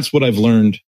 And that's what I've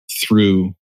learned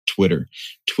through Twitter.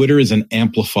 Twitter is an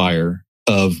amplifier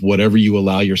of whatever you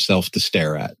allow yourself to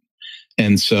stare at.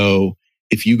 And so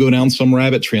if you go down some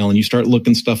rabbit trail and you start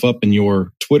looking stuff up in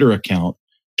your Twitter account,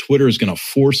 Twitter is going to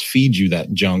force feed you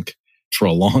that junk for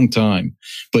a long time.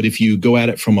 But if you go at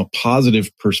it from a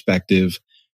positive perspective,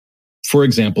 for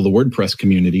example, the WordPress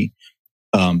community,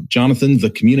 Jonathan,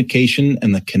 the communication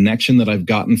and the connection that I've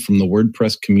gotten from the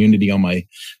WordPress community on my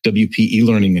WP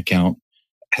e-learning account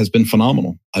has been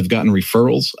phenomenal. I've gotten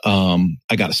referrals.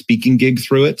 I got a speaking gig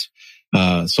through it.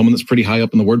 Someone that's pretty high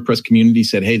up in the WordPress community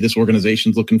said, hey, this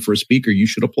organization's looking for a speaker. You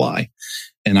should apply.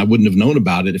 And I wouldn't have known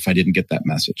about it if I didn't get that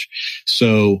message.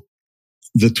 So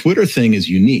the Twitter thing is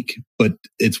unique, but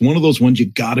it's one of those ones you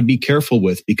got to be careful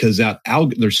with, because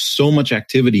there's so much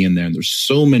activity in there and there's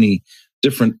so many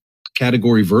different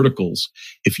category verticals.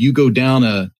 If you go down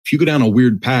a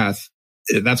weird path,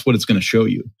 that's what it's going to show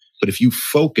you. But if you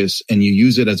focus and you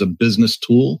use it as a business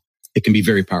tool, it can be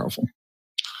very powerful.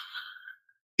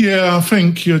 Yeah, I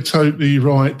think you're totally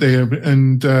right there.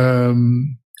 And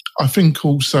I think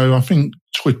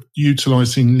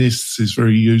utilizing lists is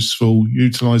very useful,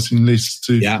 utilizing lists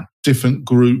to different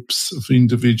groups of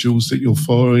individuals that you're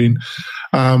following.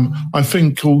 I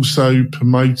think also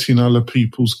promoting other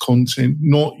people's content,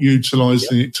 not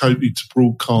utilizing it totally to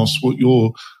broadcast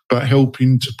but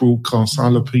helping to broadcast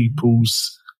other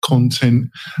people's content.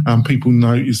 People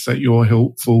notice that you're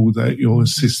helpful, that you're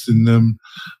assisting them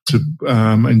to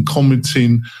and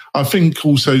commenting. I think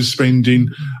also spending,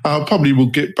 I probably will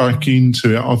get back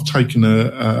into it. I've taken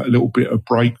a little bit of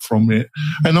break from it.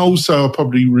 And also I'll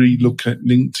probably re-look at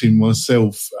LinkedIn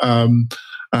myself,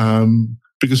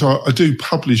 because I do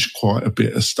publish quite a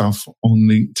bit of stuff on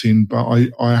LinkedIn, but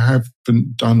I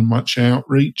haven't done much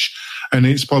outreach, and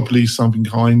it's probably something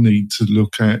I need to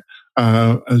look at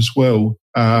as well.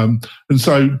 And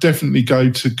so definitely go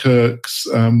to Kirk's.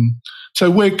 So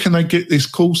where can I get this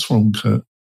course from, Kirk?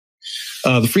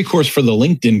 The free course for the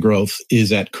LinkedIn growth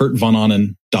is at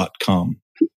kurtvononen.com.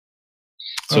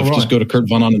 So if you just go to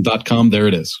kurtvononen.com, there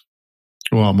it is.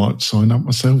 Well, I might sign up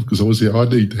myself, because obviously I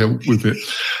need help with it.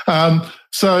 What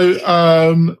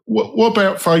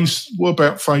about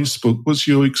Facebook? What's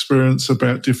your experience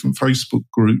about different Facebook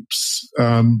groups?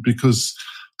 Because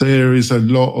there is a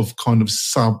lot of kind of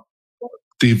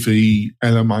Divi,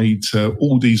 Elementor,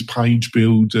 all these page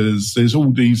builders. There's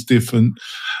all these different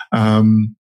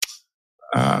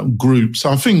groups.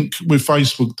 I think with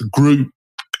Facebook, the group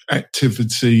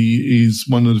activity is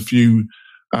one of the few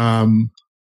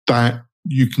that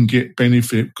you can get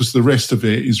benefit, because the rest of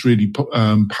it is really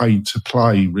paid to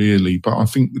play, really. But I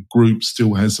think the group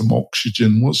still has some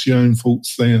oxygen. What's your own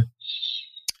thoughts there?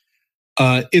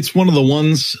 It's one of the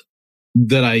ones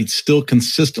that I still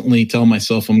consistently tell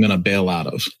myself I'm going to bail out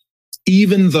of.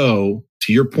 Even though,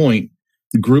 to your point,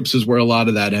 the groups is where a lot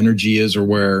of that energy is, or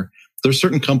where there's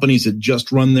certain companies that just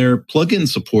run their plugin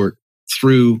support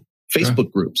through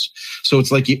Facebook groups. So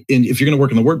it's like, if you're going to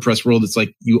work in the WordPress world, it's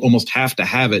like you almost have to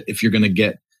have it if you're going to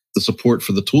get the support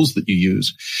for the tools that you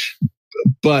use.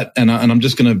 But, and I'm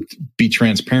just going to be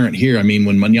transparent here. I mean,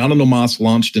 when Mañana No Más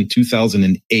launched in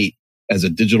 2008, as a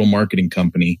digital marketing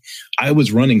company, I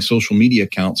was running social media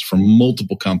accounts for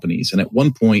multiple companies. And at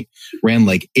one point ran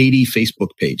like 80 Facebook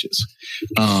pages.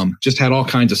 Just had all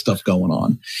kinds of stuff going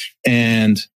on.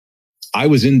 And I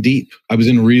was in deep. I was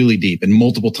in really deep, and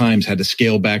multiple times had to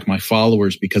scale back my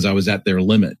followers because I was at their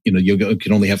limit. You know, you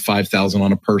can only have 5,000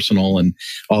 on a personal and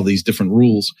all these different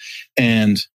rules.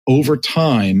 And over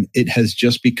time, it has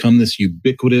just become this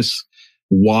ubiquitous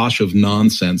wash of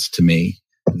nonsense to me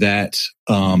that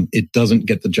it doesn't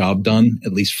get the job done,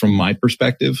 at least from my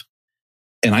perspective.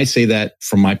 And I say that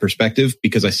from my perspective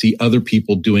because I see other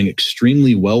people doing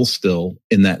extremely well still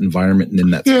in that environment and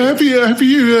in that. Yeah, have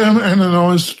you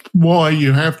analysed why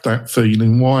you have that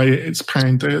feeling? Why it's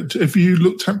panned out? Have you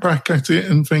looked back at it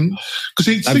and think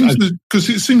because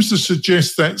it seems to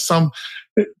suggest that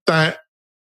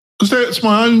because that's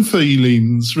my own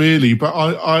feelings really, but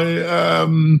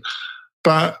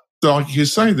but like you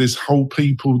say, there's whole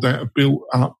people that are built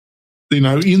up, you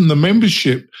know, in the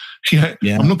membership. Yeah.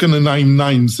 I'm not going to name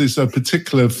names. There's a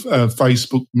particular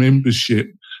Facebook membership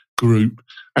group,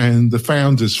 and the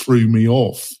founders threw me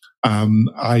off.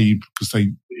 A, because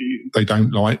they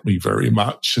don't like me very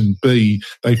much, and B,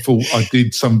 they thought I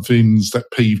did some things that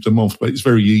peeved them off. But it's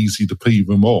very easy to peeve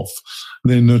them off.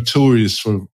 They're notorious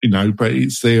for, you know, but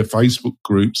it's their Facebook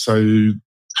group, so.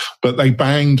 But they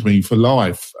banned me for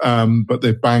life. But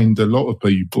they've banned a lot of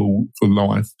people for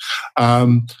life.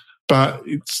 But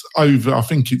it's over. I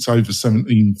think it's over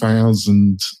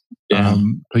 17,000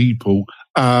 people.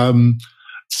 My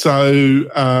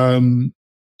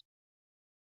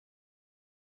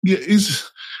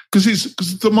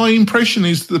impression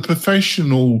is the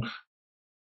professional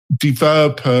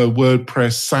developer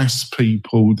WordPress SaaS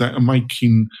people that are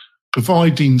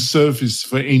providing service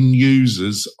for end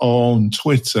users on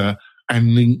Twitter and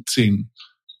LinkedIn.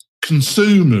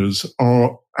 Consumers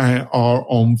are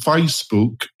on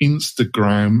Facebook,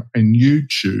 Instagram, and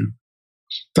YouTube.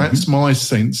 That's my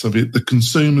sense of it. The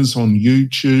consumers on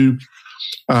YouTube.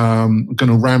 I'm going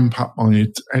to ramp up my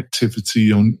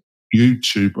activity on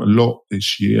YouTube a lot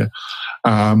this year.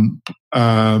 Probably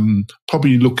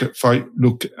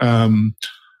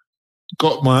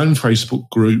got my own Facebook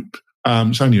group.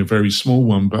 It's only a very small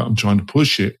one, but I'm trying to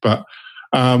push it. But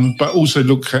also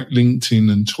look at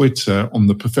LinkedIn and Twitter on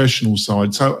the professional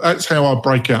side. So that's how I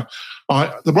break out.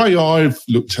 The way I've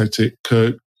looked at it,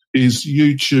 Kurt, is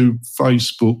YouTube,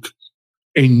 Facebook,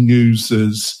 end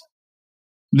users,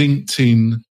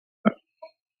 LinkedIn,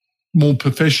 more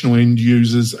professional end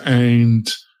users,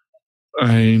 and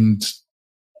the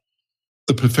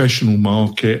professional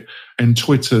market, and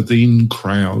Twitter, the in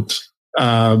crowd.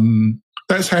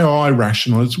 That's how I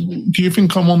rationalize. Do you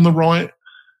think I'm on the right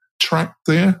track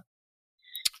there?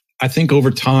 I think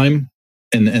over time,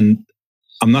 and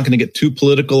I'm not going to get too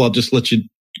political. I'll just let you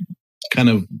kind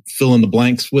of fill in the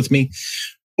blanks with me.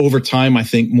 Over time, I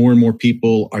think more and more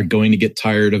people are going to get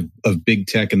tired of big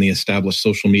tech and the established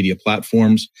social media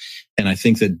platforms. And I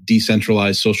think that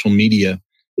decentralized social media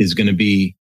is going to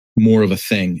be more of a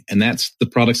thing. And that's the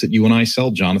products that you and I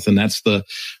sell, Jonathan. That's the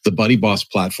Buddy Boss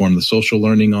platform, the social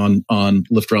learning on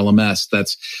Lifter LMS.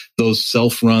 That's those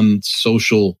self-run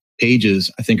social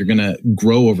pages, I think, are going to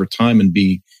grow over time and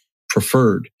be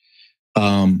preferred.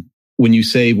 When you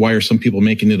say, why are some people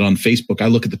making it on Facebook? I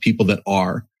look at the people that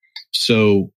are.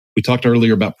 So we talked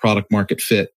earlier about product market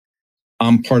fit.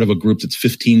 I'm part of a group that's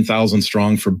 15,000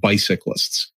 strong for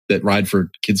bicyclists that ride for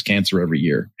kids' cancer every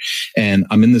year. And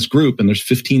I'm in this group and there's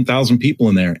 15,000 people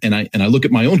in there. And I look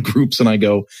at my own groups and I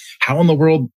go, how in the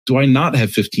world do I not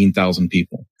have 15,000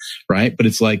 people? Right. But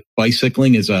it's like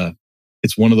bicycling is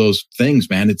it's one of those things,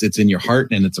 man. It's in your heart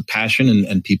and it's a passion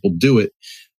and people do it.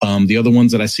 The other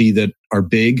ones that I see that are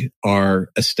big are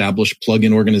established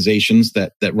plug-in organizations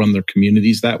that run their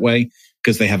communities that way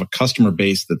because they have a customer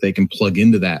base that they can plug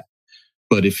into that.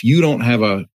 But if you don't have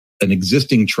an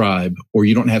existing tribe or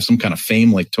you don't have some kind of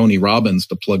fame like Tony Robbins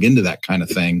to plug into that kind of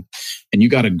thing, and you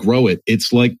got to grow it,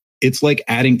 it's like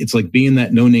being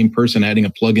that no-name person adding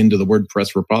a plug-in to the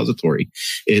WordPress repository.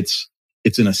 It's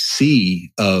in a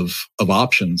sea of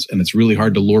options, and it's really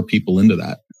hard to lure people into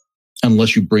that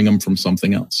unless you bring them from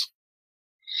something else.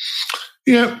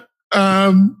 Yeah,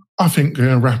 I think we're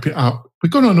going to wrap it up.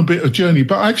 We've gone on a bit of a journey,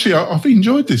 but actually I've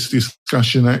enjoyed this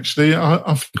discussion, actually.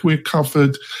 I think we're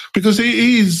covered because it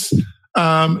is,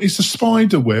 it's a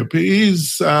spider web. It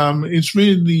is, it's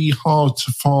really hard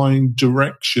to find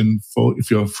direction for if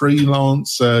you're a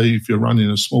freelancer, if you're running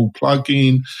a small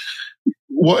plugin,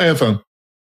 whatever.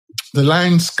 The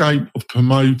landscape of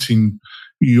promoting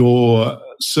your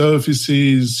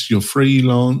services, your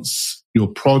freelance, your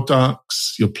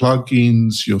products, your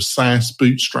plugins, your SaaS,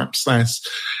 Bootstrap SaaS,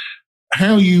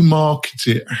 how you market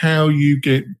it, how you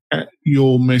get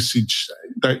your message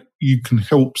that you can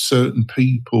help certain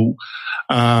people.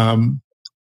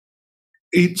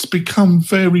 It's become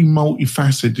very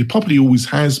multifaceted. It probably always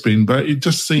has been, but it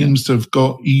just seems to have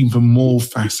got even more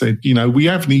facet. We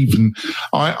haven't even,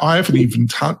 I haven't even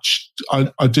touched,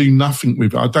 I do nothing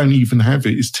with it. I don't even have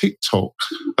it. It's TikTok.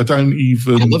 I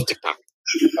love TikTok.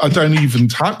 I don't even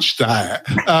touch that.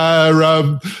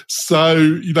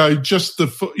 So,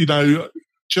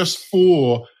 just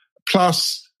for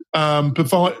plus,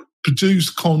 produce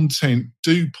content,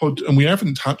 and we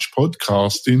haven't touched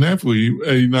podcasting, have we?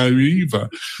 Either.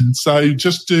 So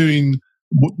just doing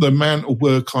the amount of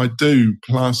work I do,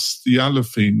 plus the other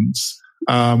things,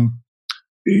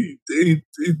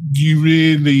 you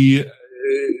really,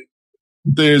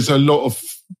 there's a lot of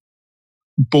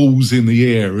balls in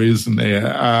the air, isn't there?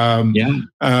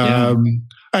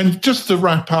 And just to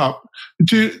wrap up,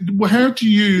 how do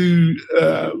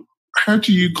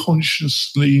you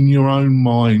consciously in your own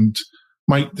mind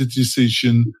make the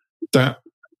decision that,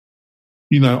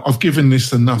 I've given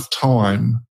this enough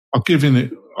time, are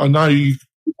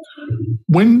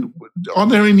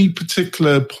there any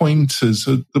particular pointers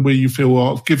where you feel,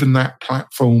 I've given that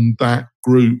platform, that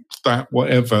group, that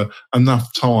whatever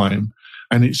enough time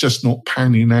and it's just not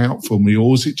panning out for me?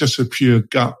 Or is it just a pure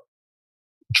gut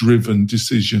driven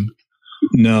decision?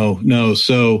 No.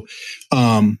 So,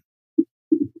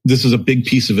 this is a big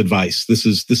piece of advice. This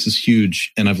is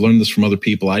huge. And I've learned this from other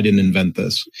people. I didn't invent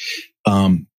this.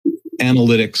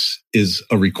 Analytics is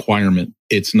a requirement.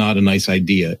 It's not a nice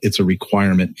idea. It's a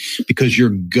requirement because your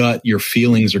gut, your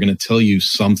feelings are going to tell you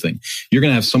something. You're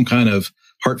going to have some kind of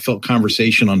heartfelt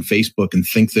conversation on Facebook and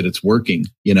think that it's working,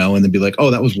 and then be like, oh,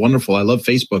 that was wonderful. I love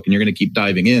Facebook. And you're going to keep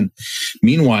diving in.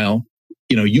 Meanwhile,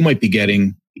 you might be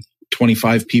getting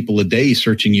 25 people a day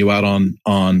searching you out on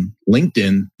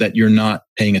LinkedIn that you're not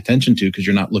paying attention to because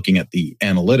you're not looking at the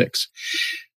analytics.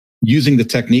 Using the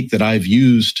technique that I've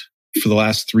used for the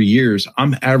last 3 years,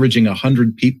 I'm averaging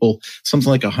 100 people, something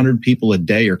like 100 people a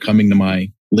day are coming to my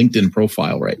LinkedIn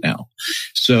profile right now.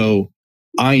 So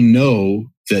I know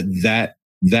that net,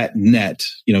 that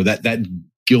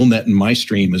gill net in my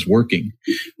stream is working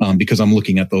because I'm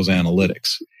looking at those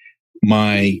analytics.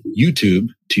 My YouTube,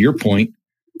 to your point,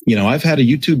 I've had a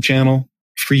YouTube channel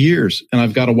for years and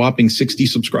I've got a whopping 60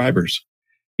 subscribers,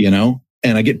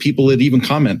 and I get people that even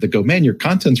comment that go, man, your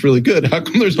content's really good. How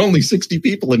come there's only 60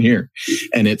 people in here?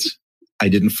 And I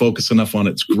didn't focus enough on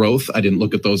its growth. I didn't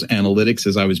look at those analytics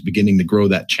as I was beginning to grow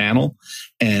that channel.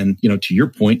 And, to your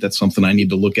point, that's something I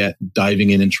need to look at diving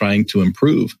in and trying to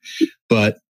improve.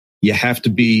 But you have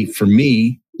to be, for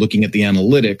me, looking at the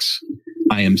analytics,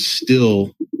 I am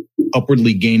still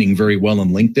upwardly gaining very well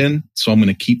on LinkedIn. So I'm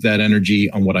going to keep that energy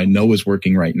on what I know is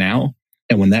working right now.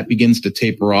 And when that begins to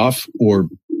taper off or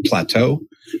plateau,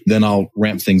 then I'll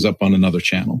ramp things up on another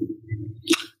channel.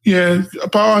 Yeah,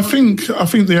 but I think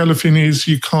the other thing is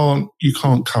you can't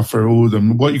cover all of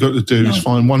them. What you got to do is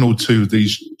find one or two of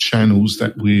these channels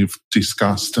that we've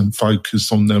discussed and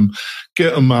focus on them,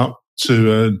 get them up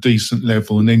to a decent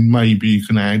level, and then maybe you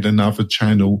can add another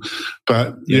channel.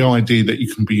 But the idea that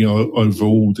you can be over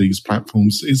all these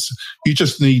platforms is you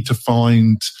just need to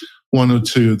find one or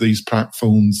two of these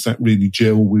platforms that really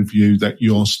gel with you, that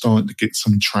you're starting to get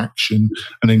some traction,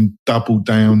 and then double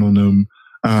down on them.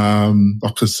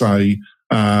 Like I say,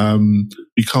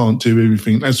 you can't do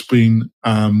everything. That's been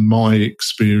my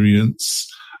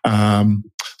experience.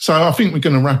 So I think we're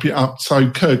going to wrap it up. So,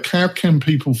 Kirk, how can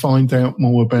people find out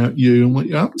more about you and what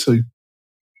you're up to?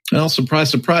 Well,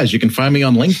 surprise, surprise. You can find me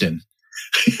on LinkedIn.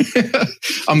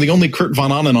 I'm the only Kurt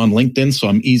Von Ahnen on LinkedIn, so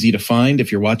I'm easy to find.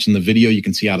 If you're watching the video, you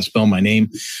can see how to spell my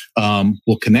name.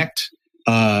 We'll connect.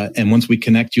 And once we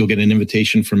connect, you'll get an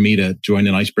invitation from me to join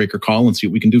an icebreaker call and see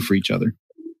what we can do for each other.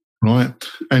 Right.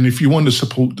 And if you want to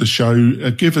support the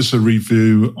show, give us a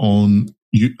review on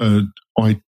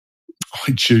iTunes.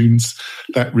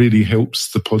 That really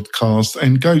helps the podcast.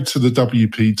 And go to the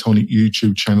WP-Tonic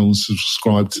YouTube channel and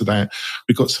subscribe to that.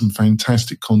 We've got some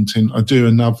fantastic content. I do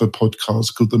another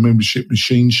podcast called The Membership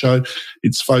Machine Show.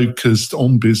 It's focused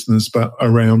on business, but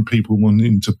around people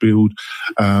wanting to build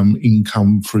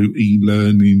income through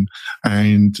e-learning.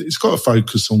 And it's got a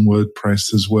focus on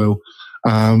WordPress as well.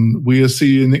 We'll see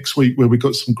you next week, where we've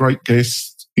got some great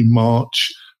guests in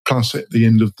March. Plus, at the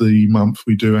end of the month,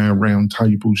 we do our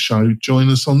roundtable show. Join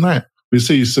us on that. We'll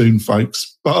see you soon,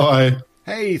 folks. Bye.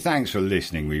 Hey, thanks for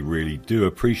listening. We really do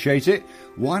appreciate it.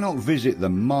 Why not visit the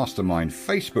Mastermind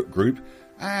Facebook group?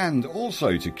 And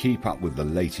also, to keep up with the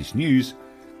latest news,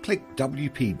 click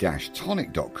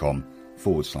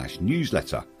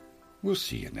wp-tonic.com/newsletter. We'll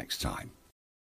see you next time.